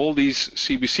all these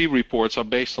CBC reports are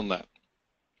based on that.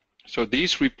 So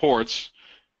these reports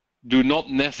do not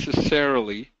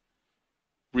necessarily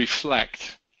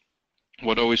reflect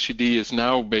what OECD is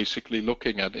now basically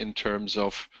looking at in terms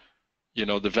of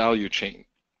the value chain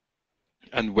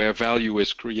and where value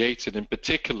is created, in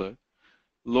particular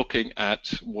looking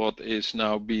at what is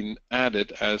now being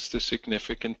added as the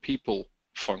significant people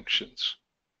functions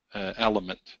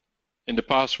element. In the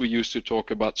past, we used to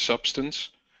talk about substance,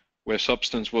 where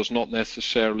substance was not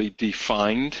necessarily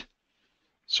defined.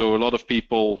 So a lot of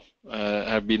people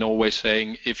have been always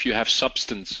saying, if you have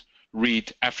substance,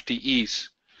 read FTEs.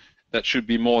 That should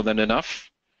be more than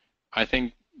enough. I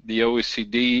think the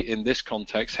OECD in this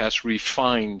context has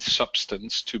refined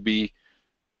substance to be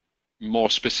more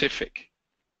specific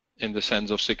in the sense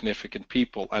of significant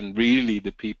people, and really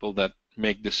the people that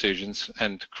make decisions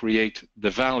and create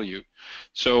the value.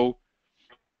 So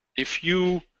if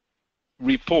you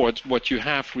report what you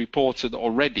have reported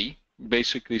already,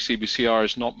 basically CBCR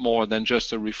is not more than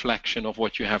just a reflection of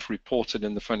what you have reported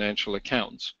in the financial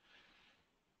accounts.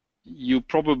 You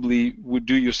probably would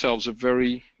do yourselves a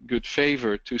very good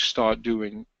favor to start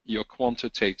doing your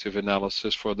quantitative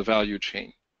analysis for the value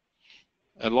chain.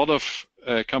 A lot of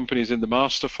companies in the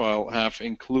Masterfile have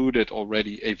included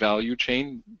already a value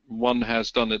chain. One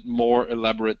has done it more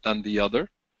elaborate than the other.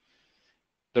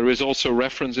 There is also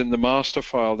reference in the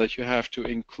Masterfile that you have to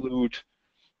include,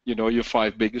 your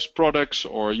 5 biggest products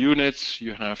or units.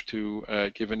 You have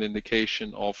to give an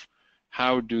indication of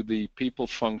how do the people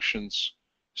functions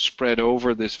spread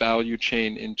over this value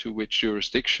chain into which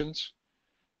jurisdictions.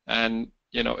 And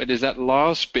it is that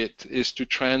last bit is to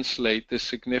translate the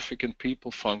significant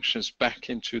people functions back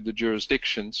into the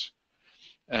jurisdictions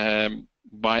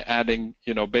by adding,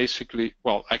 basically,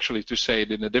 well, actually to say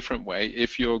it in a different way,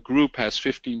 if your group has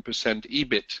 15%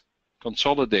 EBIT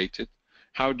consolidated,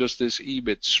 how does this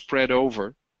EBIT spread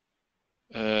over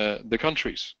the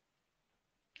countries?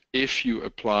 If you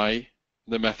apply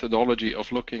the methodology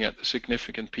of looking at the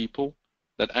significant people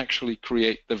that actually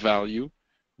create the value,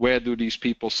 where do these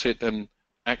people sit and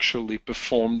actually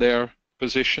perform their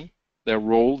position, their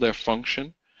role, their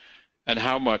function, and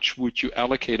how much would you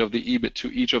allocate of the EBIT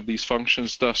to each of these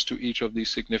functions, thus to each of these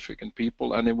significant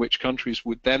people, and in which countries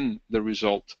would then the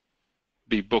result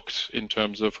be booked in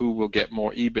terms of who will get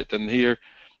more EBIT. And here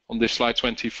on this slide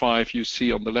 25, you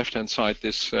see on the left-hand side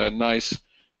this nice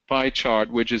pie chart,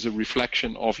 which is a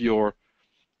reflection of your,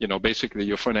 basically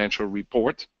your financial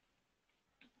report.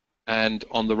 And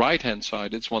on the right-hand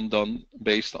side, it's one done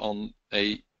based on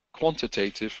a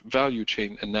quantitative value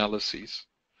chain analysis.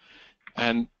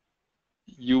 And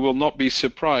you will not be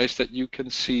surprised that you can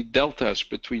see deltas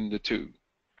between the two.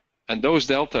 And those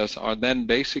deltas are then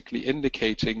basically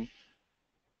indicating,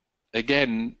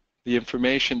 again, the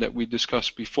information that we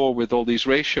discussed before with all these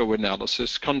ratio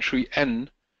analysis. Country N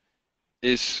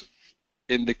is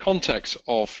in the context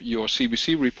of your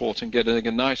CBC report and getting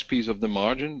a nice piece of the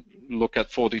margin. Look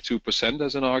at 42%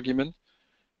 as an argument.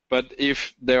 But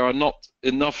if there are not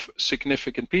enough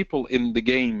significant people in the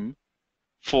game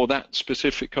for that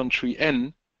specific country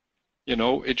N,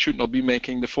 it should not be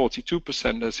making the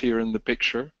 42% as here in the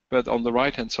picture, but on the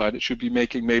right-hand side, it should be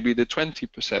making maybe the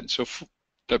 20%. So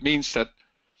that means that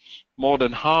more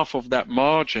than half of that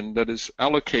margin that is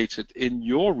allocated in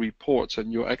your reports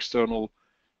and your external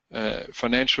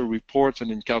financial reports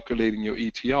and in calculating your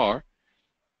ETR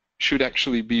should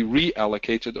actually be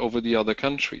reallocated over the other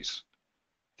countries.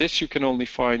 This you can only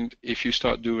find if you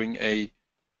start doing a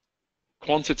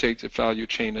quantitative value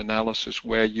chain analysis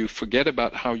where you forget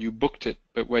about how you booked it,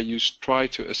 but where you try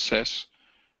to assess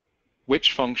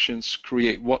which functions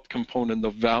create what component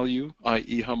of value,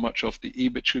 i.e. how much of the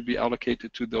EBIT should be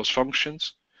allocated to those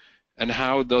functions, and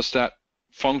how does that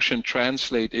function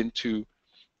translate into,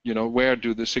 where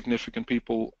do the significant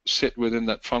people sit within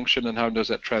that function, and how does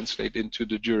that translate into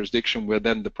the jurisdiction where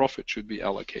then the profit should be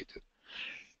allocated.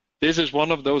 This is one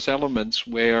of those elements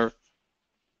where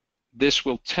this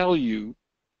will tell you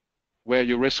where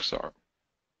your risks are.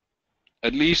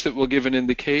 At least it will give an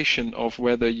indication of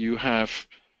whether you have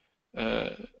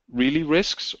really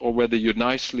risks or whether you're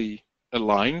nicely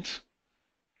aligned.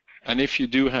 And if you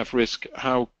do have risk,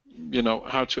 how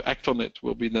to act on it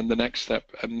will be then the next step.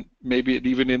 And maybe it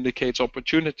even indicates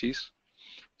opportunities.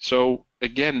 So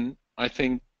again, I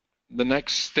think the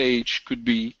next stage could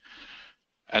be,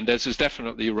 and this is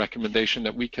definitely a recommendation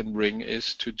that we can bring,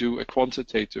 is to do a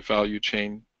quantitative value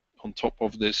chain on top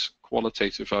of this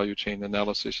qualitative value chain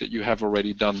analysis that you have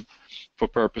already done for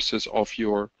purposes of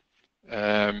your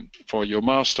for your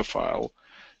Masterfile.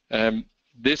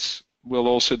 This will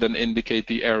also then indicate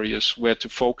the areas where to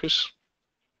focus,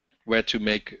 where to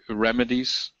make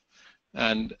remedies,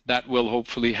 and that will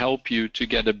hopefully help you to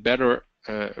get a better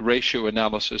ratio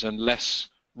analysis and less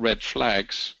red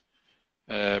flags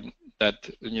that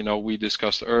we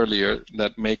discussed earlier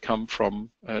that may come from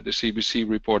the CBC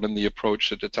report and the approach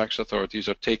that the tax authorities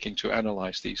are taking to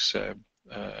analyze these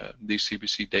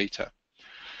CBC data.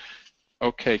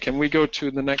 Okay, can we go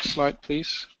to the next slide,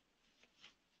 please?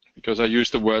 Because I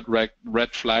used the word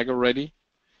red flag already.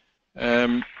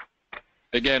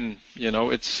 Again,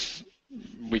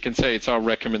 we can say it's our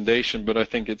recommendation, but I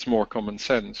think it's more common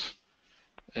sense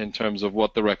in terms of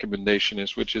what the recommendation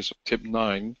is, which is tip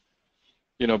 9.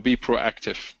 Be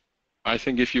proactive. I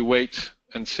think if you wait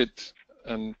and sit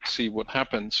and see what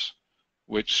happens,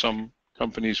 which some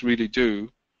companies really do,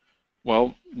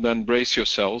 well, then brace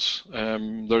yourselves.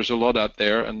 There's a lot out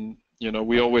there, and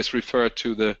we always refer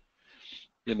to the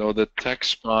tax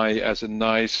spy as a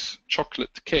nice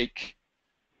chocolate cake.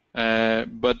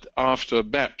 But after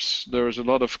BEPS, there's a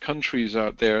lot of countries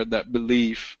out there that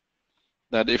believe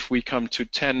that if we come to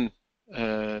 10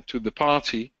 to the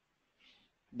party,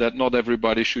 that not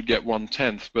everybody should get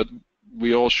 1/10, but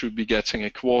we all should be getting a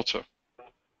quarter,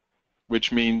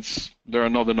 which means there are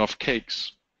not enough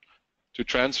cakes. To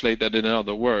translate that in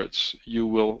other words, you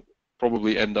will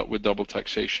probably end up with double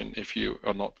taxation if you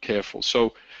are not careful.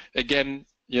 So again,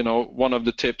 one of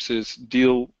the tips is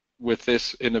deal with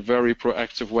this in a very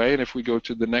proactive way. And if we go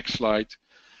to the next slide,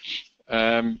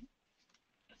 the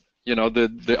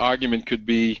argument could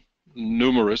be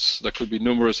numerous. There could be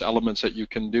numerous elements that you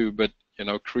can do, but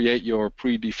create your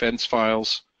pre-defense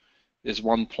files is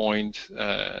one point.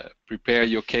 Prepare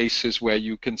your cases where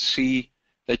you can see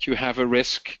that you have a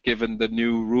risk given the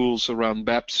new rules around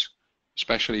BEPS,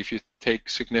 especially if you take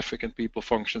significant people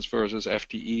functions versus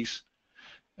FTEs.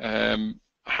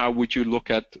 How would you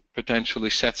look at potentially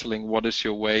settling? What is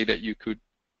your way that you could,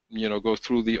 go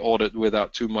through the audit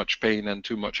without too much pain and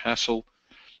too much hassle?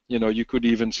 You could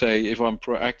even say, if I'm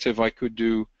proactive, I could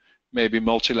do maybe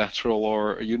multilateral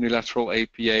or unilateral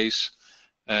APAs.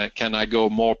 Can I go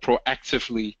more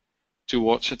proactively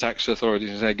towards the tax authorities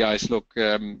and say, guys, look,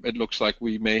 it looks like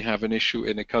we may have an issue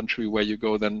in a country, where you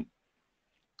go then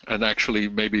and actually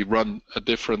maybe run a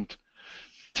different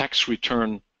tax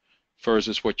return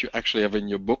versus what you actually have in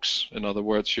your books. In other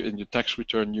words, in your tax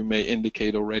return, you may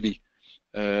indicate already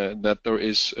that there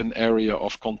is an area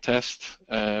of contest.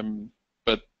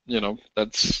 But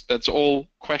that's all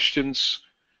questions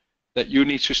that you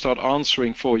need to start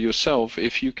answering for yourself.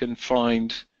 If you can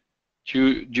find,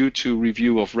 due to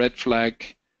review of red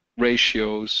flag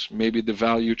ratios, maybe the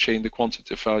value chain, the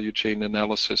quantitative value chain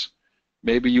analysis,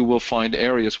 maybe you will find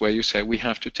areas where you say we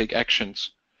have to take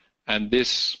actions. And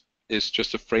this is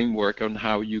just a framework on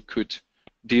how you could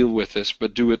deal with this,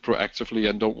 but do it proactively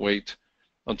and don't wait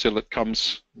until it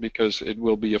comes, because it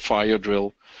will be a fire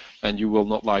drill and you will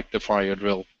not like the fire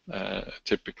drill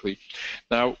typically.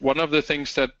 Now, one of the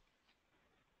things that,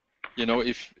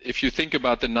 if you think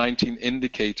about the 19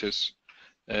 indicators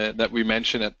that we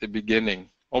mentioned at the beginning,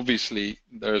 obviously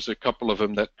there's a couple of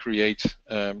them that create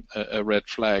a red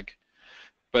flag.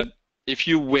 But if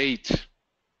you wait,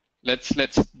 let's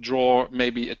draw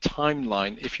maybe a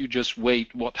timeline. If you just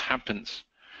wait, what happens?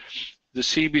 The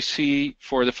CBC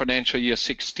for the financial year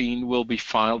 16 will be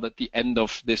filed at the end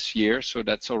of this year, so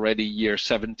that's already year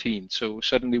 17. So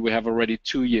suddenly we have already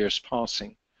 2 years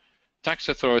passing. Tax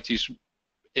authorities,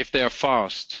 if they are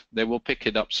fast, they will pick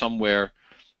it up somewhere,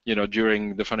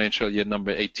 during the financial year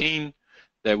number 18.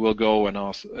 They will go and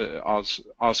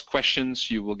ask questions.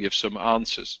 You will give some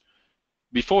answers.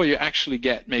 Before you actually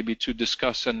get maybe to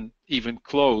discuss and even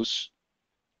close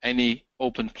any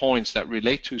open points that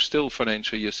relate to still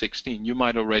financial year 16, you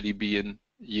might already be in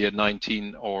year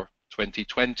 19 or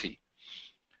 2020.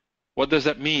 What does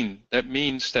that mean? That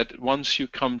means that once you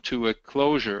come to a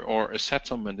closure or a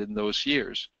settlement in those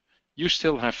years, you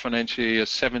still have financial year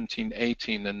 17,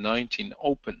 18, and 19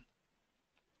 open,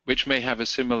 which may have a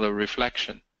similar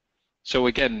reflection. So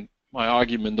again, my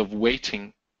argument of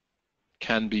waiting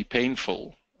can be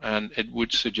painful, and it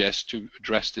would suggest to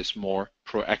address this more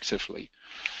proactively.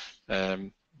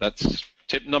 That's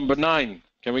tip number 9.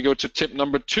 Can we go to tip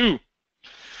number 2?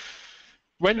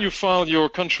 When you file your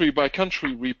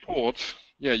country-by-country report,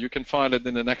 you can file it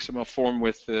in an XML form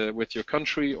with your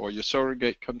country or your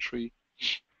surrogate country.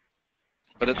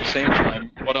 But at the same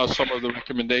time, what are some of the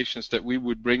recommendations that we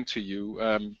would bring to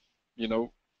you?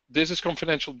 This is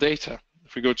confidential data.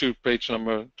 If we go to page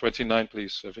number 29,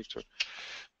 please, Victor.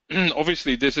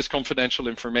 Obviously, this is confidential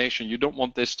information. You don't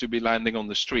want this to be landing on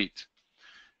the street.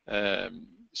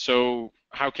 So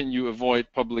how can you avoid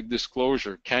public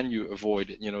disclosure? Can you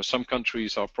avoid it? Some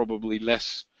countries are probably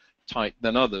less tight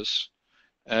than others.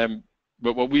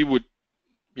 But what we would,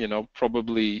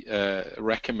 probably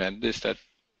recommend is that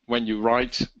when you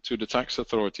write to the tax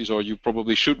authorities, or you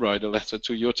probably should write a letter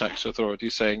to your tax authority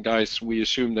saying, guys, we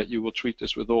assume that you will treat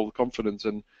this with all confidence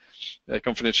and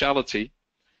confidentiality,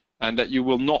 and that you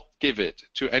will not give it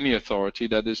to any authority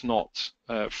that is not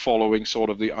following sort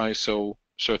of the ISO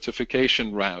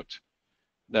certification route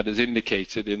that is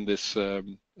indicated in this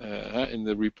in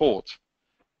the report,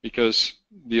 because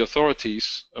the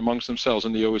authorities amongst themselves,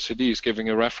 and the OECD is giving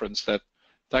a reference that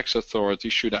tax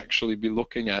authorities should actually be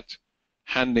looking at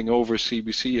handing over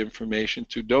CBC information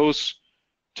to those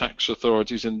tax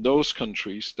authorities in those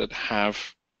countries that have,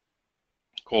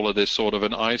 call it this sort of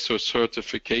an ISO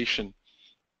certification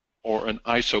or an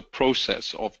ISO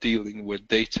process of dealing with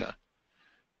data,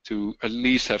 to at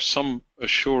least have some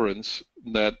assurance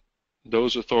that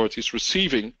those authorities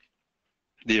receiving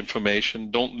the information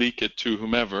don't leak it to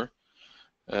whomever,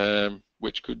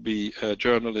 which could be a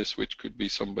journalist, which could be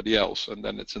somebody else, and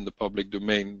then it's in the public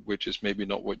domain, which is maybe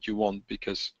not what you want,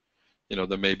 because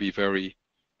there may be very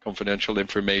confidential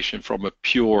information from a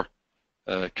pure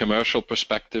commercial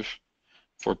perspective.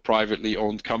 For privately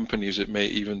owned companies, it may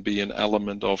even be an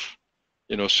element of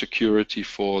security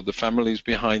for the families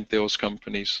behind those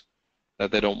companies,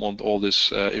 that they don't want all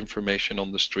this information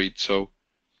on the street. So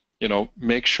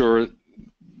make sure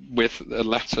with a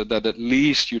letter that at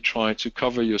least you try to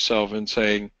cover yourself in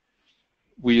saying,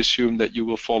 we assume that you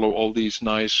will follow all these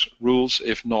nice rules.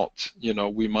 If not,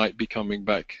 we might be coming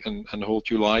back and hold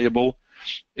you liable.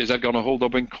 Is that going to hold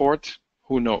up in court?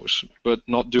 Who knows? But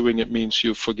not doing it means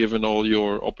you've forgiven all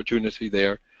your opportunity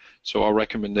there. So our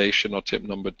recommendation, or tip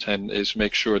number 10, is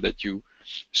make sure that you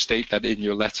state that in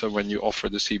your letter when you offer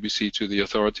the CBC to the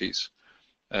authorities,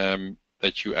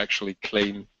 that you actually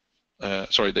claim,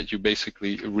 that you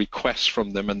basically request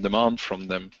from them and demand from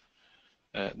them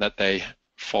that they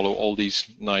follow all these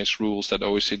nice rules that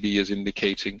OECD is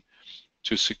indicating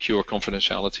to secure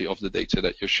confidentiality of the data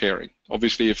that you're sharing.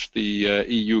 Obviously, if the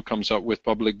EU comes up with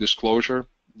public disclosure,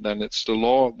 then it's the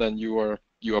law, then you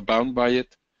are bound by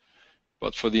it.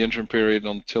 But for the interim period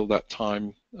until that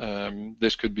time,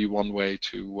 this could be one way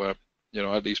to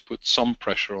at least put some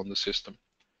pressure on the system.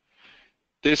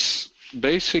 This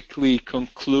basically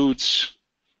concludes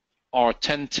our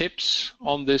 10 tips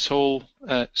on this whole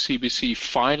CBC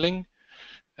filing.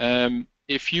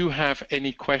 If you have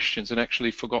any questions, and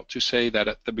actually forgot to say that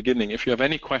at the beginning, if you have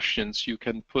any questions, you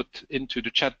can put into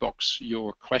the chat box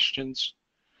your questions,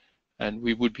 and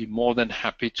we would be more than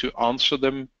happy to answer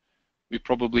them. We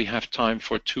probably have time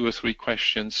for 2 or 3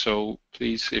 questions, so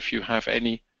please, if you have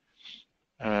any,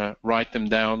 write them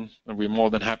down, and we're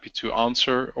more than happy to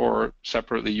answer, or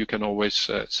separately you can always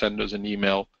send us an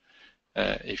email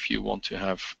if you want to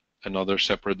have another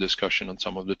separate discussion on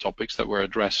some of the topics that were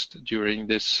addressed during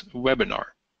this webinar.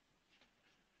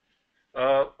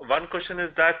 One question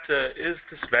is that is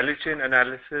this value chain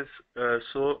analysis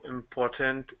so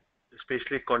important,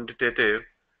 especially quantitative,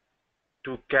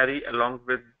 to carry along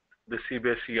with the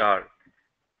CBSER?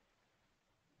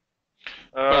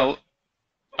 Well,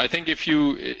 I think if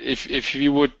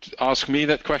you would ask me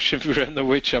that question, Virendra,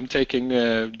 which I'm taking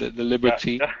the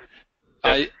liberty. Yeah.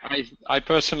 I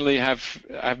personally have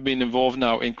been involved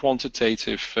now in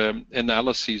quantitative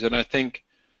analyses, and I think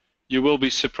you will be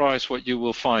surprised what you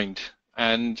will find.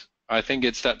 And I think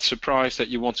it's that surprise that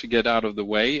you want to get out of the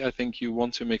way. I think you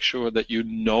want to make sure that you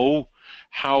know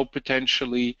how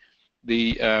potentially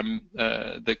the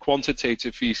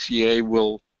quantitative VCA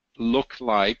will look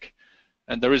like.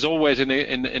 And there is always in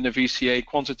a VCA,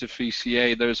 quantitative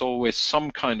VCA, there is always some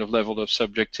kind of level of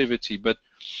subjectivity, but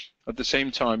at the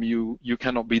same time, you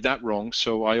cannot be that wrong.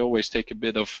 So I always take a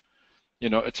bit of, a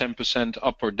 10%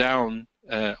 up or down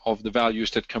of the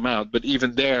values that come out. But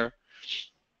even there,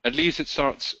 at least it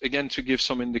starts again to give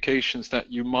some indications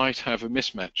that you might have a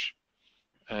mismatch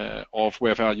of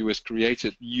where value is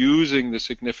created using the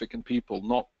significant people,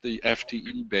 not the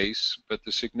FTE base, but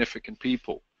the significant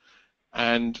people.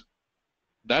 And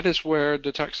that is where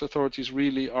the tax authorities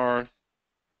really are.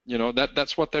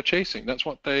 That's what they're chasing. That's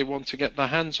what they want to get their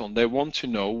hands on. They want to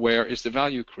know where is the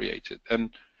value created. And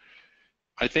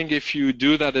I think if you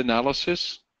do that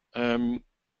analysis,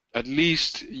 at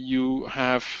least you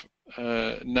have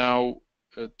now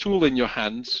a tool in your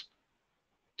hands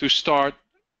to start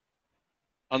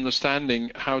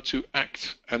understanding how to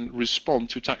act and respond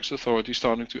to tax authorities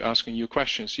starting to asking you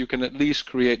questions. You can at least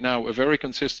create now a very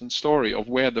consistent story of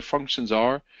where the functions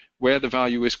are, where the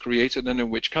value is created, and in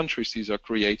which countries these are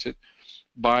created,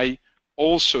 by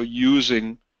also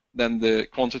using then the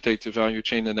quantitative value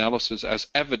chain analysis as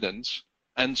evidence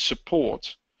and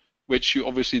support, which you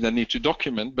obviously then need to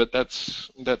document, but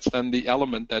that's then the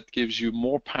element that gives you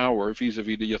more power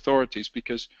vis-a-vis the authorities,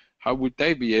 because how would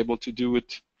they be able to do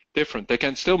it different. They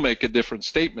can still make a different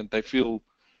statement. They feel,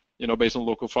 you know, based on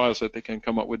local files, that they can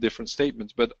come up with different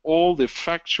statements. But all the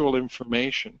factual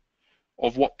information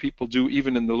of what people do,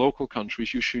 even in the local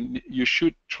countries, you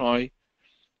should try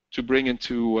to bring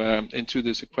into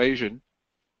this equation.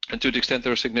 And to the extent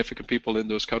there are significant people in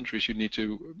those countries, you need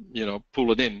to, you know,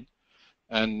 pull it in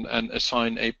and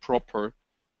assign a proper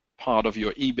part of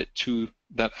your EBIT to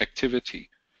that activity.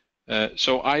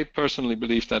 So I personally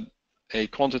believe that a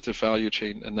quantitative value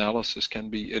chain analysis can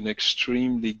be an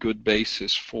extremely good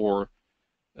basis for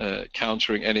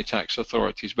countering any tax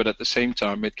authorities, but at the same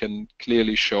time it can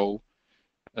clearly show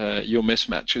your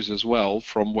mismatches as well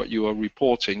from what you are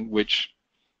reporting, which,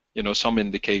 you know, some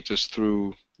indicators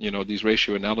through, you know, these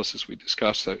ratio analysis we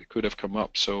discussed that could have come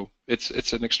up. So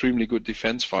it's an extremely good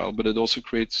defense file, but it also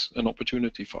creates an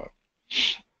opportunity file.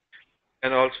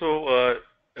 And also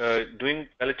doing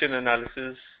value chain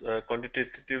analysis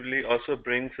quantitatively also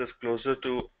brings us closer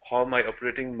to how my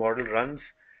operating model runs,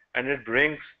 and it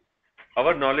brings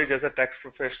our knowledge as a tax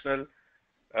professional,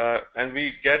 and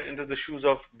we get into the shoes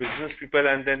of business people,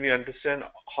 and then we understand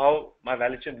how my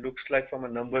value chain looks like from a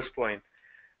numbers point.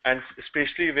 And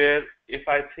especially where if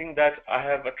I think that I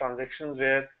have a transaction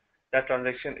where that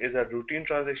transaction is a routine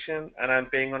transaction and I'm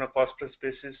paying on a cost plus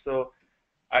basis, so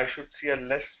I should see a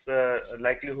less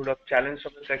likelihood of challenge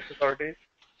from the tax authorities,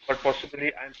 but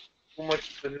possibly I'm too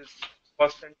much to the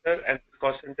cost center and the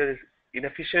cost center is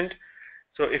inefficient.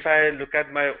 So if I look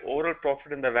at my overall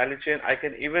profit in the value chain, I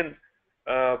can even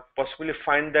possibly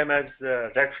find them as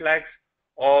red flags,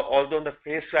 or although on the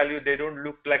face value they don't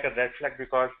look like a red flag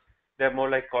because they're more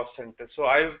like cost centers. So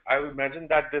I would imagine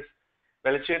that this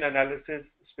value chain analysis,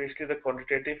 especially the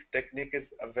quantitative technique, is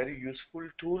a very useful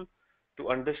tool to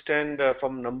understand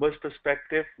from numbers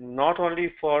perspective, not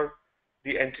only for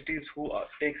the entities who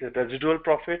take residual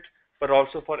profit, but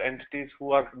also for entities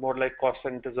who are more like cost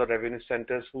centers or revenue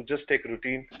centers who just take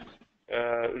routine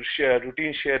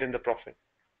share in the profit.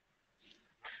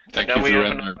 Thank you,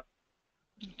 Virender.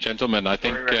 Gentlemen, I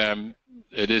think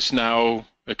it is now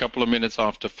a couple of minutes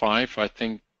after 5. I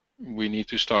think we need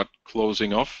to start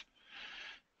closing off.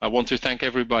 I want to thank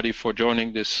everybody for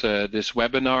joining this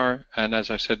webinar, and as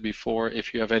I said before,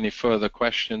 if you have any further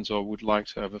questions or would like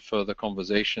to have a further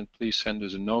conversation, please send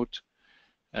us a note,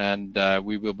 and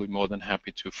we will be more than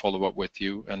happy to follow up with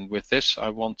you. And with this, I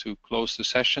want to close the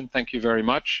session. Thank you very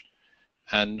much,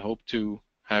 and hope to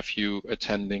have you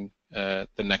attending the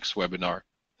next webinar.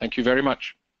 Thank you very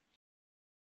much.